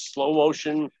for his slow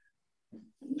motion,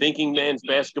 thinking man's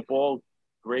basketball.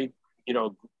 Great,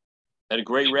 had a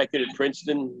great record at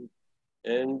Princeton,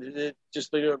 and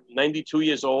just 92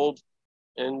 years old,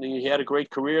 and he had a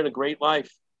great career and a great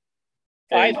life.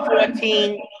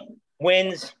 514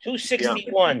 wins,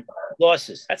 261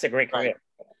 losses. That's a great career.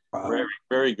 Very,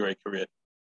 very great career.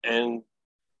 And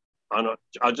I'll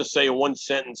just say a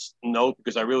 1-sentence note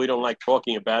because I really don't like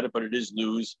talking about it, but it is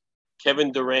news.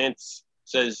 Kevin Durant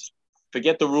says,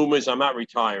 "Forget the rumors. I'm not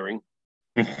retiring."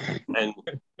 And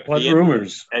what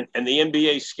rumors? And the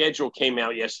NBA schedule came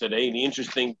out yesterday. And the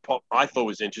interesting part I thought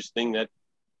was interesting that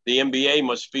the NBA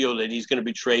must feel that he's going to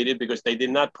be traded because they did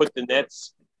not put the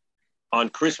Nets on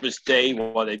Christmas Day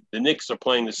while the Knicks are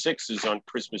playing the Sixers on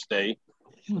Christmas Day.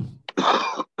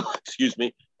 Excuse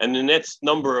me. And the Nets'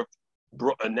 number of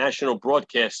national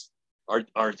broadcasts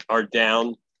are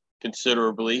down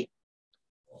considerably.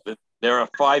 But there are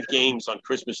 5 games on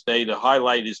Christmas Day. The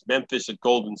highlight is Memphis at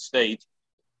Golden State.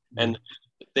 And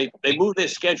they moved their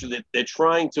schedule. They're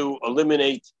trying to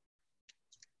eliminate,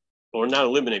 or not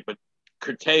eliminate, but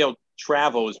curtail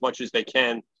travel as much as they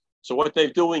can. So what they're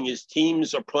doing is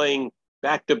teams are playing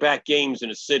back-to-back games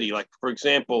in a city. Like, for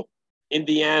example,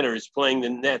 Indiana is playing the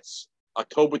Nets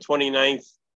October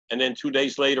 29th, and then 2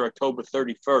 days later, October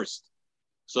 31st.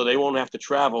 So they won't have to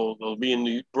travel. They'll be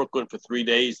in Brooklyn for 3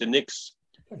 days. The Knicks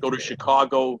go to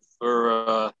Chicago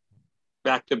for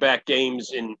back-to-back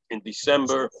games in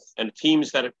December. And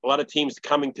a lot of teams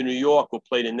coming to New York will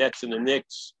play the Nets and the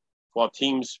Knicks, while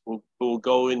teams will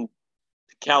go in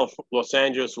Los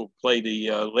Angeles will play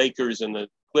the Lakers and the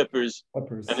Clippers.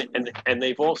 And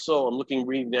they've also,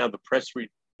 reading now the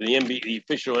the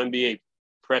official NBA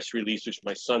press release, which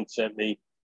my son sent me.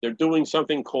 They're doing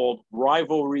something called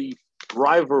Rivalry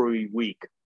Week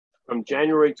from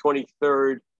January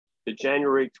 23rd to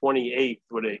January 28th,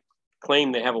 where they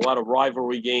claim they have a lot of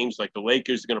rivalry games, like the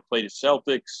Lakers are going to play the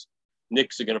Celtics,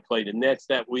 Knicks are going to play the Nets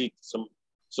that week, some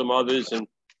others, and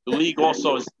the league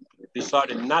also has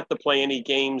decided not to play any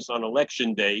games on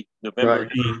Election Day, November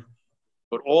 8th,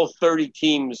 but all 30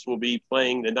 teams will be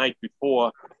playing the night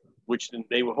before, which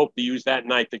they will hope to use that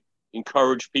night to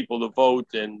encourage people to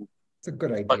vote and it's a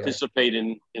good idea. Participate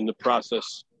in the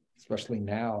process. Especially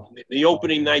now. The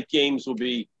opening night games will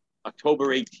be October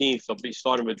 18th. They'll be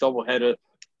starting with a doubleheader.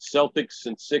 Celtics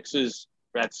and Sixers,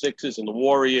 and the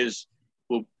Warriors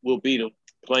will be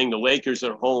playing the Lakers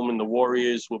at home, and the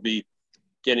Warriors will be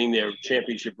getting their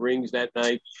championship rings that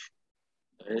night.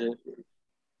 And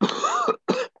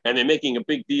they're making a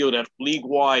big deal that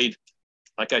league-wide,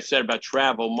 like I said about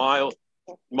travel,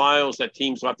 miles that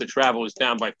teams will have to travel is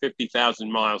down by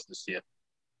 50,000 miles this year.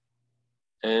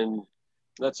 And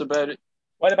that's about it.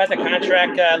 What about the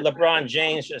contract LeBron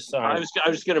James just signed? I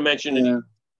was going to mention that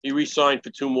he re-signed for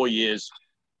 2 more years.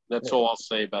 That's all I'll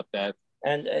say about that.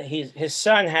 And his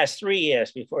son has 3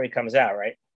 years before he comes out,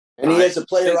 right? And he has a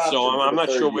player option. So I'm not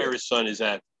sure where his son is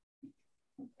at.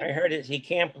 I heard he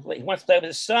can't play. He wants to play with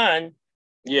his son.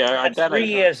 Yeah, that's 3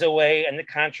 years away, and the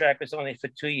contract is only for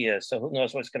 2 years. So who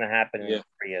knows what's going to happen in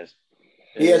 3 years?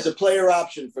 He has a player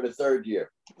option for the 3rd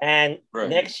year. And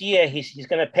next year, he's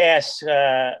going to pass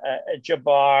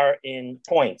Jabbar in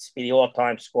points, be the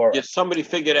all-time scorer. Yeah, somebody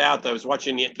figured out that I was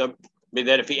watching that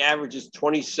if he averages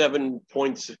 27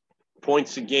 points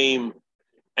a game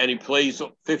and he plays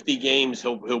 50 games,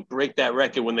 he'll break that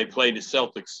record when they play the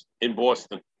Celtics in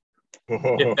Boston.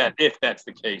 If that's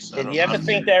the case. Did you ever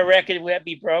think that record would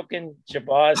be broken?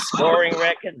 Jabbar's scoring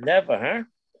record? Never, huh?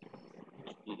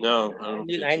 No,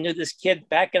 I knew this kid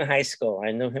back in high school.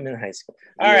 I knew him in high school.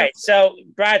 All right, so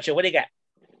Roger, what do you got?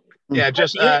 Yeah,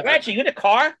 just Roger, you in a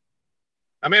car?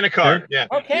 I'm in a car. Yeah.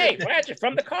 Okay, Roger,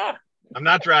 from the car. I'm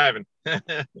not driving.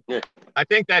 I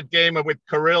think that game with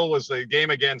Kirill was the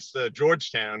game against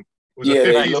Georgetown. It was a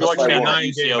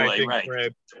 59 game, I think, right.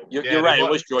 Fred. You're right. It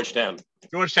was Georgetown.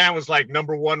 Georgetown was like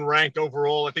 #1 ranked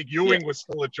overall. I think Ewing was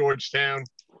still at Georgetown.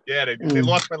 Yeah, they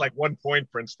lost by like 1 point,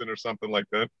 Princeton, or something like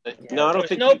that. No, I don't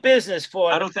think no business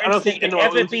for. I don't think it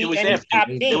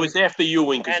was after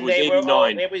Ewing because it was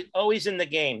 89. They were always in the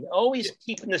game, always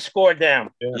keeping the score down.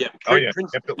 Yeah.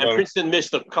 Princeton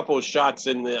missed a couple of shots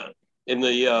in the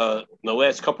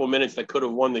last couple of minutes that could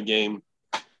have won the game,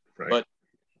 right.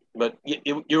 But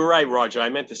you're right, Roger. I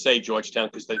meant to say Georgetown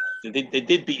because they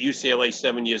did beat UCLA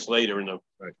 7 years later in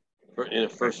the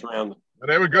first round. But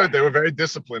they were good. They were very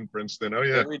disciplined, Princeton. Oh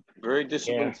yeah, very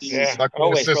disciplined team. Yeah.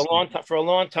 Always for a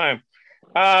long time.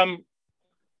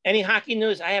 Any hockey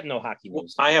news? I have no hockey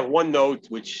news. I have one note,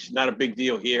 which is not a big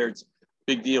deal here. It's a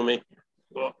big deal, man.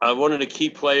 One of the key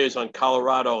players on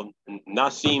Colorado,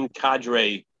 Nassim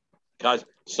Kadri,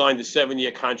 signed a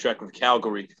 7-year contract with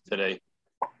Calgary today.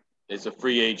 It's a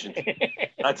free agent.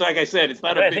 That's like I said. It's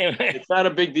not a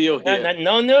big deal here.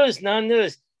 No news.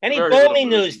 Any bowling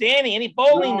news, Danny? Any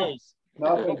bowling news?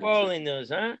 No bowling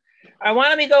news, huh? I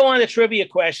want me to go on the trivia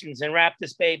questions and wrap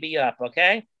this baby up,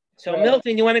 okay? So,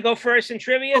 Milton, you want to go first in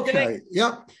trivia today?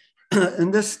 Yep.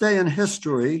 In this day in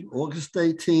history, August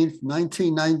 18th,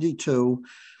 1992,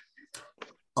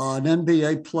 an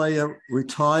NBA player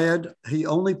retired. He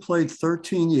only played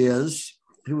 13 years.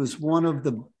 He was one of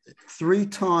the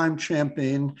 3-time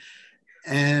champion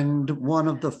and one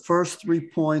of the first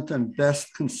 3-point and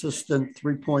best consistent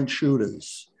 3-point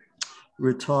shooters.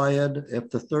 Retired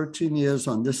after 13 years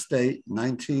on this date,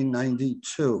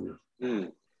 1992.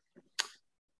 Who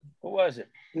was it?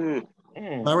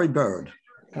 Larry Bird.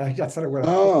 I thought it was.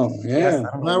 Oh, yeah.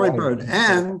 Larry Bird.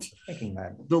 And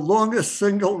the longest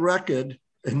single record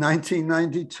in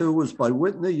 1992 was by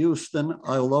Whitney Houston,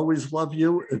 I'll Always Love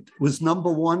You. It was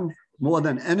 #1 more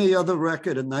than any other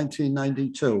record in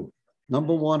 1992.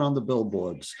 #1 on the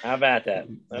billboards. How about that?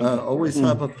 Always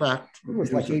have a fact. It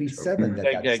was like 87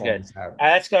 good.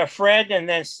 Let's go Fred and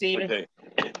then Steven. Okay.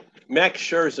 Max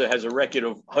Scherzer has a record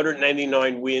of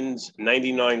 199 wins,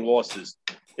 99 losses.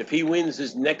 If he wins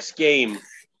his next game,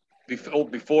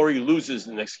 before he loses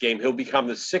the next game, he'll become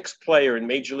the 6th player in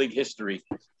Major League history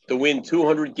to win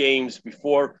 200 games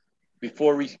before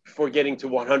getting to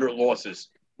 100 losses.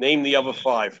 Name the other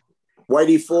 5.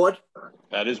 Whitey Ford?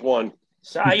 That is 1.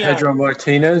 Cy Young. Pedro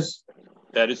Martinez.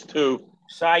 That is 2.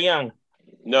 Cy Young.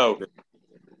 No.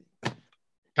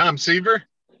 Tom Seaver.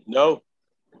 No.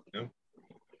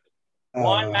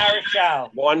 Juan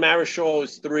Marichal. Juan Marichal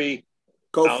is 3.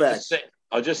 Koufax.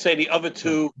 I'll just say the other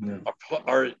 2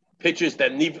 are pitchers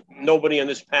that nobody on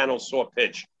this panel saw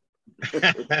pitch.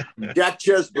 Jack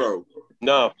Chesbro.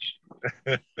 No.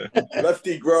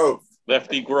 Lefty Grove.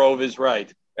 Lefty Grove is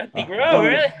right. Lefty Grove,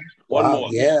 really? One more.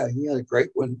 Yeah, he had a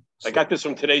great one. I got this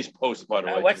from today's Post, by the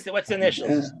way. What's the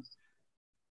initials?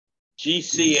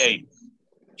 GCA.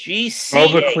 GCA.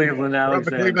 Grover Cleveland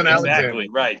Alexander. Exactly,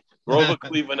 right. Grover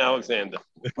Cleveland Alexander.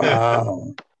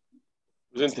 Wow. It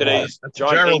was in today's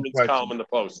John Heyman's column in the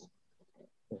Post.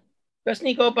 Doesn't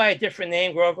he go by a different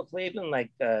name, Grover Cleveland?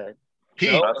 Like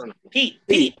Pete.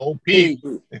 Pete. Old Pete.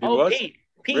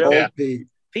 Pete. Really?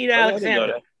 Pete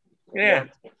Alexander. Yeah.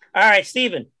 All right,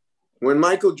 Steven. When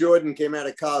Michael Jordan came out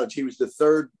of college, he was the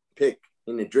 3rd pick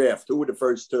in the draft. Who were the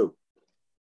first 2?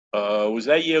 Was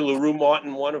that year LaRue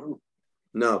Martin one of them?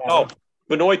 No. Oh,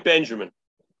 Benoit Benjamin.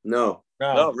 No.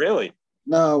 No, really?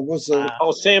 No, it was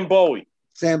Sam Bowie.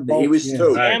 Sam Bowie. He was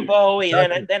 2. Sam Bowie,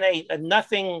 then a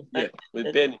nothing. Yeah,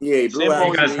 he blew Sam out.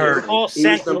 Bowie He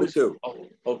was number 2.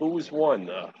 Who was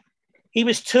 1? He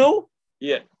was 2?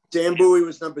 Yeah. Sam Bowie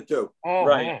was number 2. Oh,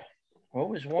 right. Man. What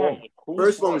was 1?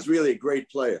 First one was really a great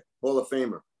player, Hall of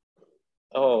Famer.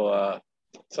 Oh,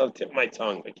 It's on the tip of my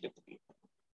tongue. I can't think.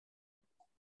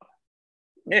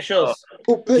 Initials.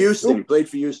 Houston. Played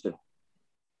for Houston.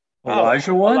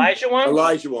 Elijah won? Elijah won?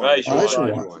 Elijah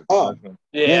won. Oh.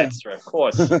 Yeah, that's right. Of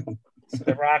course. So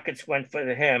the Rockets went for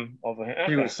him over him.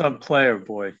 He was some player,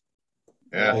 boy.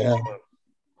 Yeah.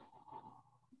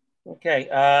 Okay,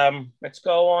 let's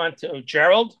go on to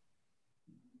Gerald.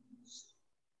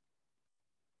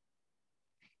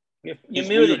 You're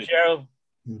muted, Gerald.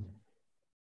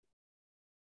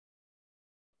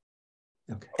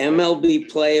 Okay. MLB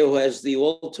player who has the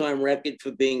all-time record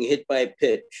for being hit by a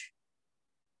pitch.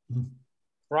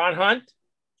 Ron Hunt?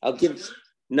 I'll give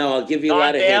you a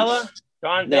lot of hints.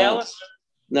 Don Baylor?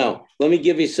 No, let me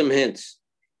give you some hints.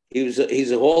 He's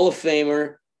a Hall of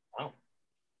Famer.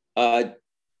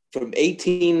 From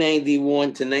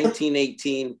 1891 to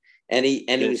 1918, and he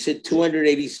was hit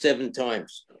 287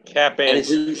 times. Cap and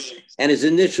his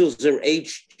initials are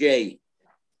HJ.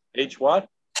 H what?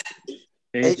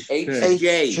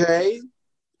 HJ.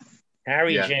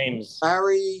 Harry James.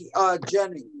 Harry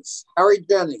Jennings. Harry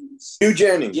Jennings. Hugh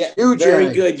Jennings. Yeah, Hugh very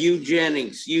Jennings. good. Hugh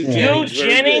Jennings.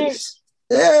 Jennings.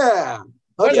 Yeah.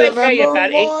 What did I tell you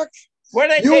about it? What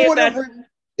did I tell you about?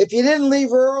 If you didn't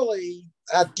leave early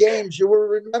at games, you would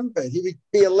remember. He would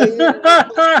be a late.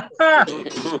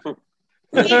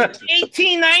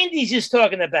 1890s he's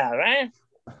talking about, right?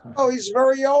 Oh, he's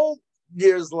very old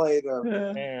years later.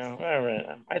 Yeah, all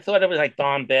right. I thought it was like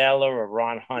Don Baylor or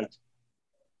Ron Hunt.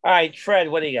 All right, Fred,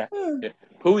 what do you got?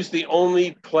 Who's the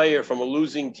only player from a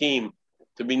losing team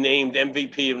to be named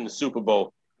MVP in the Super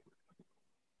Bowl?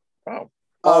 The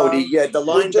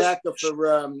linebacker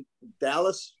for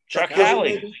Dallas? Chuck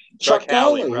Howley. Chuck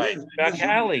Howley, right. Chuck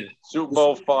Howley. Super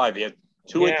Bowl 5. He had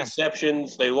 2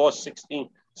 interceptions. They lost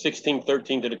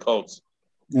 16-13 to the Colts.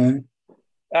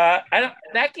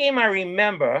 That game I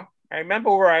remember. I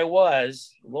remember where I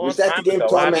was. Was that the game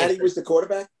Tom Maddie was the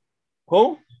quarterback?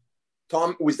 Who?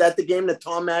 Was that the game that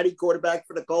Tom Maddie quarterback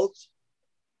for the Colts?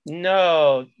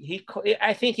 No,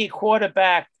 I think he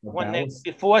quarterbacked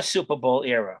before Super Bowl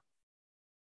era.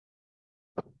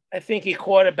 I think he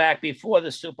quarterbacked before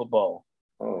the Super Bowl.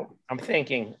 Oh, I'm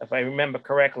thinking, if I remember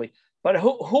correctly. But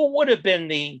who would have been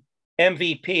the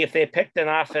MVP if they picked an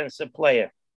offensive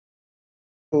player?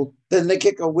 Well, then they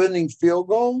kick a winning field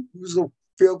goal. Who's the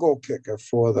field goal kicker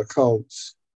for the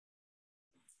Colts?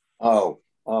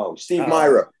 Steve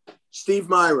Myra. Steve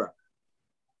Myra.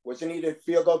 Wasn't he the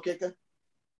field goal kicker?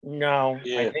 No,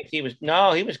 I think he was.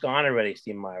 No, he was gone already,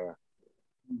 Steve Myra.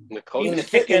 He was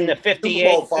kicking the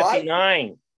 58,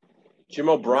 59. Jim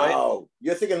O'Brien? No,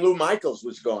 you're thinking Lou Michaels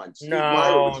was gone. Steve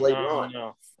Myra was later on.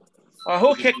 No.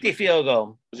 Who kicked the field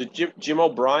goal? Was it Jim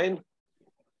O'Brien?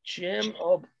 Jim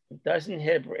doesn't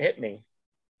hit me.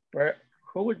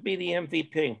 Who would be the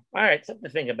MVP? All right, something to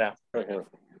think about.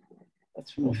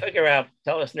 We'll figure out.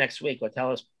 Tell us next week or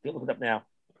tell us. Look it up now.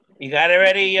 You got it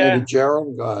ready?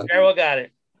 Gerald got it. Gerald got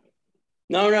it.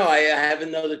 No, I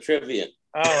haven't know the trivia.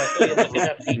 Oh, I thought you were looking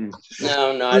up.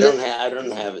 No, I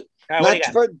don't have it. That's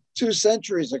for 2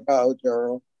 centuries ago,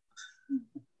 Gerald.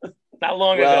 Not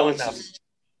long ago enough.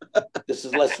 This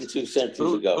is less than 2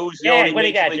 centuries ago. What do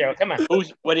you got, Gerald? Come on.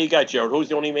 What do you got, Gerald? Who's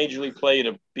the only major league player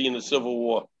to be in the Civil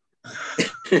War?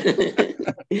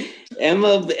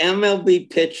 MLB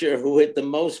pitcher who hit the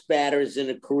most batters in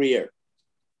a career.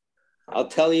 I'll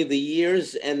tell you the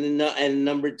years and the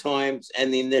number of times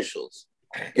and the initials.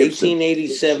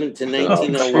 1887 to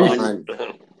 1901,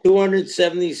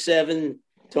 277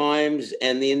 times,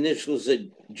 and the initials are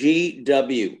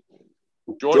GW.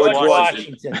 George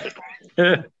Washington.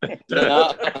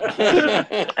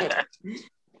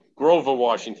 Grover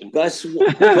Washington. Gus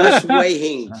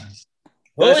Wehing.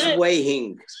 Gus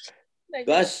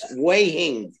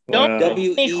Wehing. Don't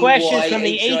any questions from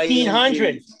the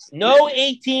 1800s. No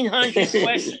 1800s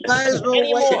questions.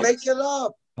 Make it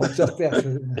up. What's up there?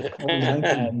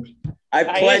 I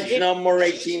pledge no more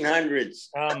 1800s.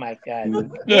 Oh my God.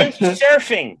 In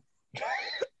surfing,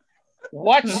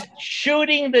 what's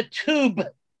shooting the tube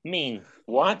mean?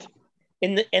 What?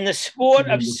 In the sport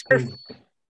of surfing.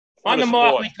 On the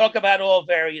mark, we talk about all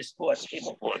various sports,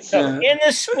 people. So in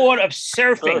the sport of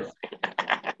surfing,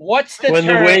 what's the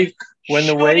term? When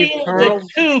the wave curls? The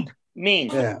tube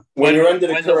mean? Yeah. When you're under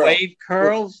the curl. The wave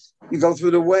curls? You go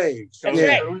through the waves. That's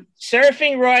right.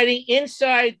 Surfing, riding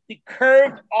inside the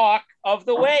curved arc of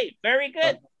the wave. Very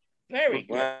good. Very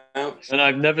good. Wow. And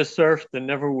I've never surfed and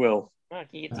never will.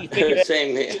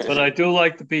 Same here. But I do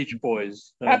like the Beach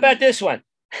Boys. How about this one?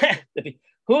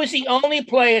 Who's the only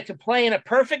player to play in a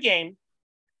perfect game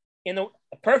in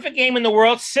the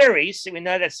World Series? So we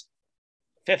know that's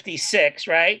 56,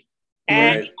 right?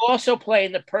 And he also played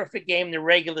in the perfect game in the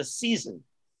regular season.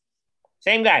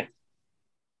 Same guy.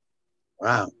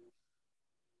 Wow.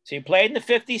 So he played in the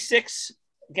 56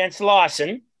 against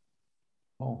Lawson.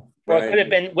 Or it could have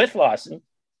been with Lawson.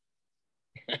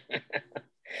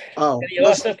 And he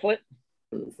also played.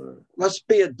 Must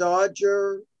be a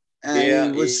Dodger.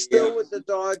 And he was still with the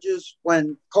Dodgers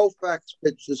when Koufax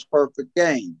pitched his perfect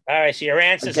game. All right, so your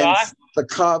answers are? The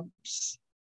Cubs.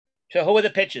 So who are the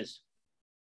pitchers?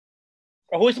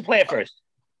 Or who's the player first?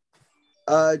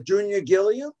 Junior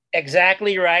Gilliam.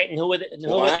 Exactly right. And who are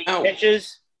the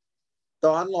pitchers?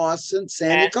 Don Lawson,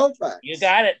 Sandy Koufax. You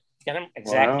got it. Got him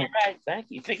exactly right. Thank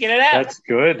you. Figured it out. That's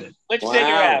good. Let's figure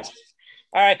out.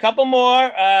 All right, a couple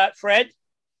more. Fred?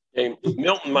 Okay,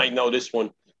 Milton might know this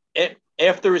one.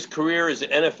 After his career as an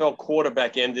NFL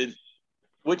quarterback ended,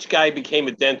 which guy became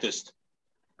a dentist?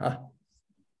 I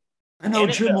know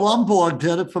Jim Lomborg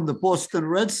did it from the Boston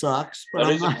Red Sox,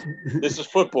 but this is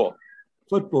football.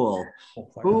 Football.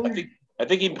 Who? I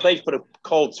think he played for the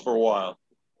Colts for a while.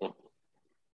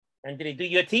 And did he do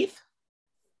your teeth?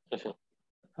 I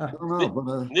don't know.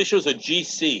 But, initials are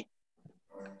GC.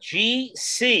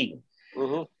 GC.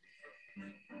 Mm-hmm.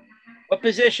 What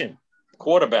position?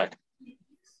 Quarterback.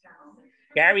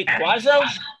 Gary Quazzo?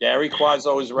 Gary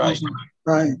Quazzo is right.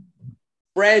 Right.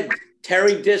 Fred,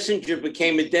 Terry Dissinger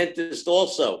became a dentist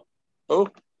also. Who?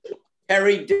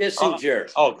 Terry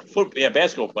Dissinger.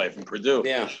 Basketball player from Purdue.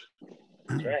 Yeah.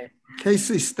 That's right.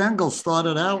 Casey Stengel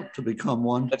started out to become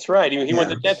one. That's right. He went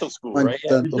to dental school, right? He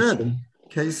did.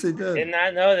 Casey did. Did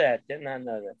not know that.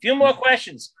 A few more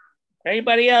questions.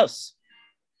 Anybody else?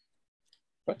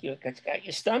 Look, you got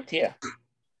you stumped here.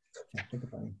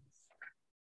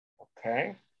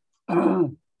 Okay.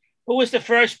 Who was the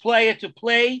first player to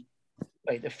play?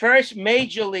 The first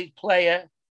major league player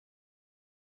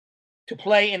to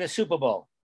play in the Super Bowl?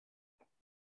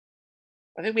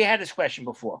 I think we had this question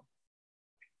before.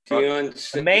 A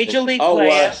major league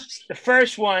player, the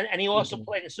first one, and he also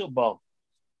played in the Super Bowl.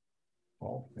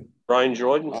 Brian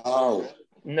Jordan? Oh.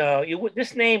 No,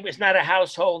 this name is not a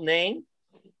household name.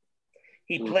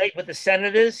 He played with the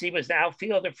Senators. He was the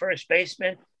outfielder, first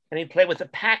baseman, and he played with the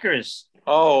Packers.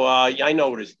 Oh, I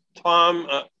know it is. Tom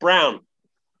Brown.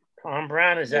 Tom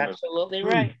Brown is absolutely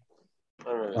right.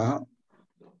 Wow.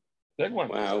 Good one.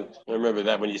 Wow. I remember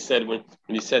that when you said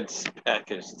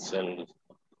Packers and Senators.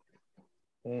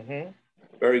 Mm-hmm.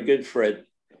 Very good, Fred.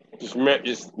 Just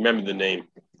remember the name.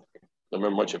 Don't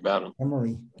remember much about him.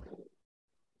 Emery.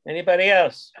 Anybody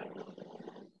else?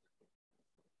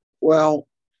 Well,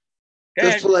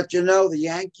 just to let you know, the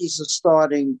Yankees are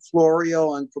starting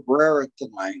Florio and Cabrera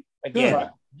tonight. Again.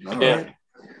 Yeah.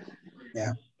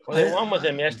 Yeah. Well, they won with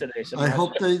him yesterday. I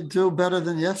hope they do better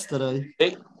than yesterday.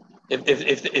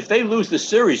 If they lose the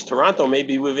series, Toronto may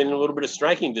be within a little bit of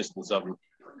striking distance of them.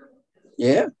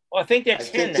 Yeah. Well, I think they're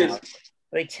 10 now.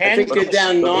 They 10. I think they're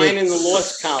down 9 in the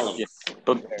loss column. Yeah.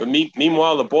 But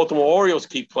meanwhile, the Baltimore Orioles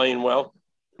keep playing well.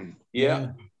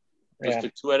 Yeah. Just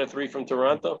took 2 out of 3 from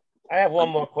Toronto. I have one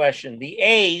more question. The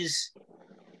A's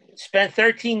spent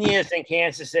 13 years in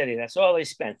Kansas City. That's all they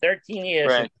spent. 13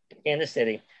 years in Kansas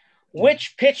City.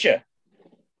 Which pitcher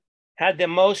had the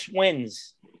most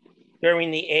wins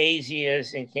during the A's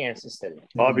years in Kansas City?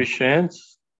 Bobby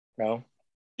Shantz? No.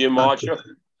 Jim Archer?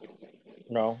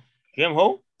 No. Jim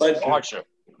who? Archer.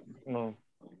 No.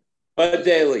 Bud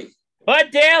Daly. Bud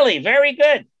Daly. Very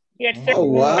good. He had 13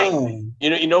 wow.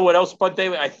 You know what else, Bud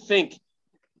Daly? I think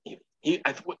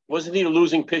wasn't he the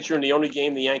losing pitcher in the only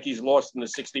game the Yankees lost in the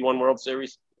 61 World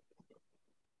Series?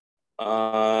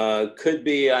 Could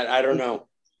be. I don't know.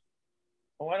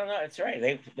 Oh, I don't know. That's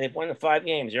right. They've won the 5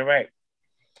 games. You're right.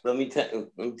 Let me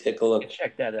take a look.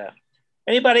 Check that out.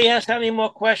 Anybody else have any more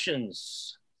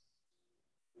questions?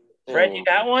 Fred, you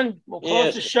got one? We'll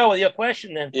close the show with your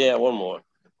question then. Yeah, one more.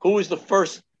 Who was the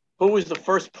first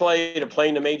player to play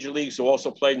in the major leagues who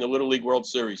also played in the Little League World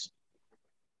Series?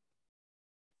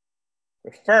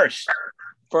 The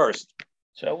first.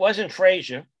 So it wasn't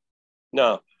Frazier.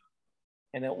 No.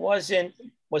 And it wasn't,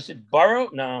 was it Burrow?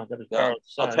 No, that was Burrow's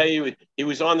son. I'll tell you, he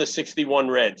was on the 61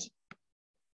 Reds.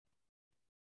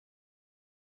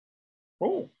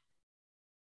 Oh.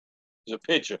 He's a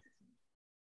pitcher.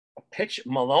 A pitcher?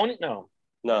 Maloney? No.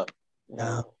 No.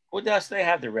 Who else they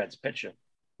have, the Reds pitcher?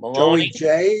 Maloney?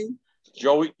 Joey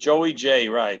J? Joey J,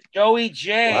 right. Joey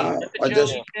J. Wow.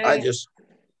 I just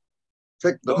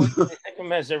picked them. I think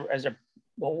him as a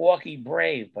Milwaukee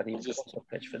Brave, but he also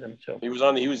pitched for them too. He was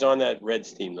on that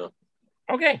Reds team though.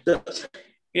 Okay.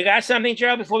 You got something,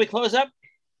 Joe, before we close up?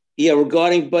 Yeah,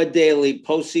 regarding Bud Daly,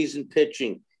 postseason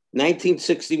pitching.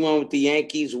 1961 with the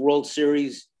Yankees, World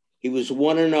Series He was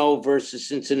 1-0 versus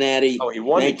Cincinnati. Oh, he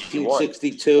won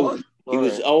 1962. He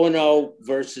was 0-0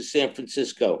 versus San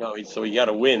Francisco. No, so he got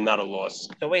a win, not a loss.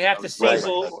 So we have to see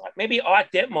who, maybe Art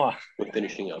Ditmar. We're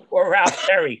finishing up. Or Ralph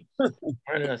Perry.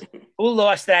 Who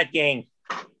lost that game?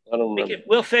 I don't remember.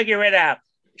 We'll figure it out.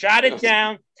 Jot it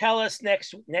down. Tell us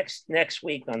next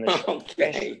week on the show.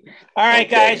 Okay. All right,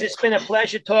 guys. It's been a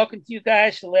pleasure talking to you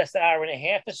guys for the last hour and a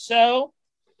half or so.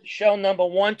 Show number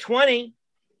 120.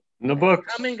 In the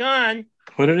books. Come and gone.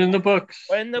 Put it in the books.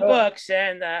 Put it in the books.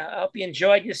 And I hope you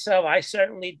enjoyed yourself. I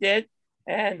certainly did.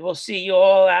 And we'll see you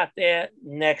all out there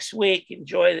next week.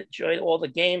 Enjoy all the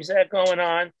games that are going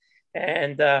on.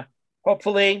 And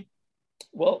hopefully,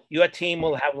 your team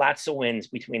will have lots of wins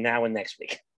between now and next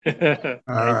week. All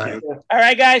right. All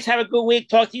right, guys. Have a good week.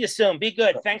 Talk to you soon. Be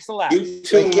good. Thanks a lot. You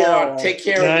too, Mark. Take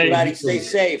care, everybody. Stay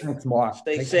safe. Thanks, Mark.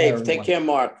 Stay safe. Take care,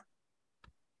 Mark.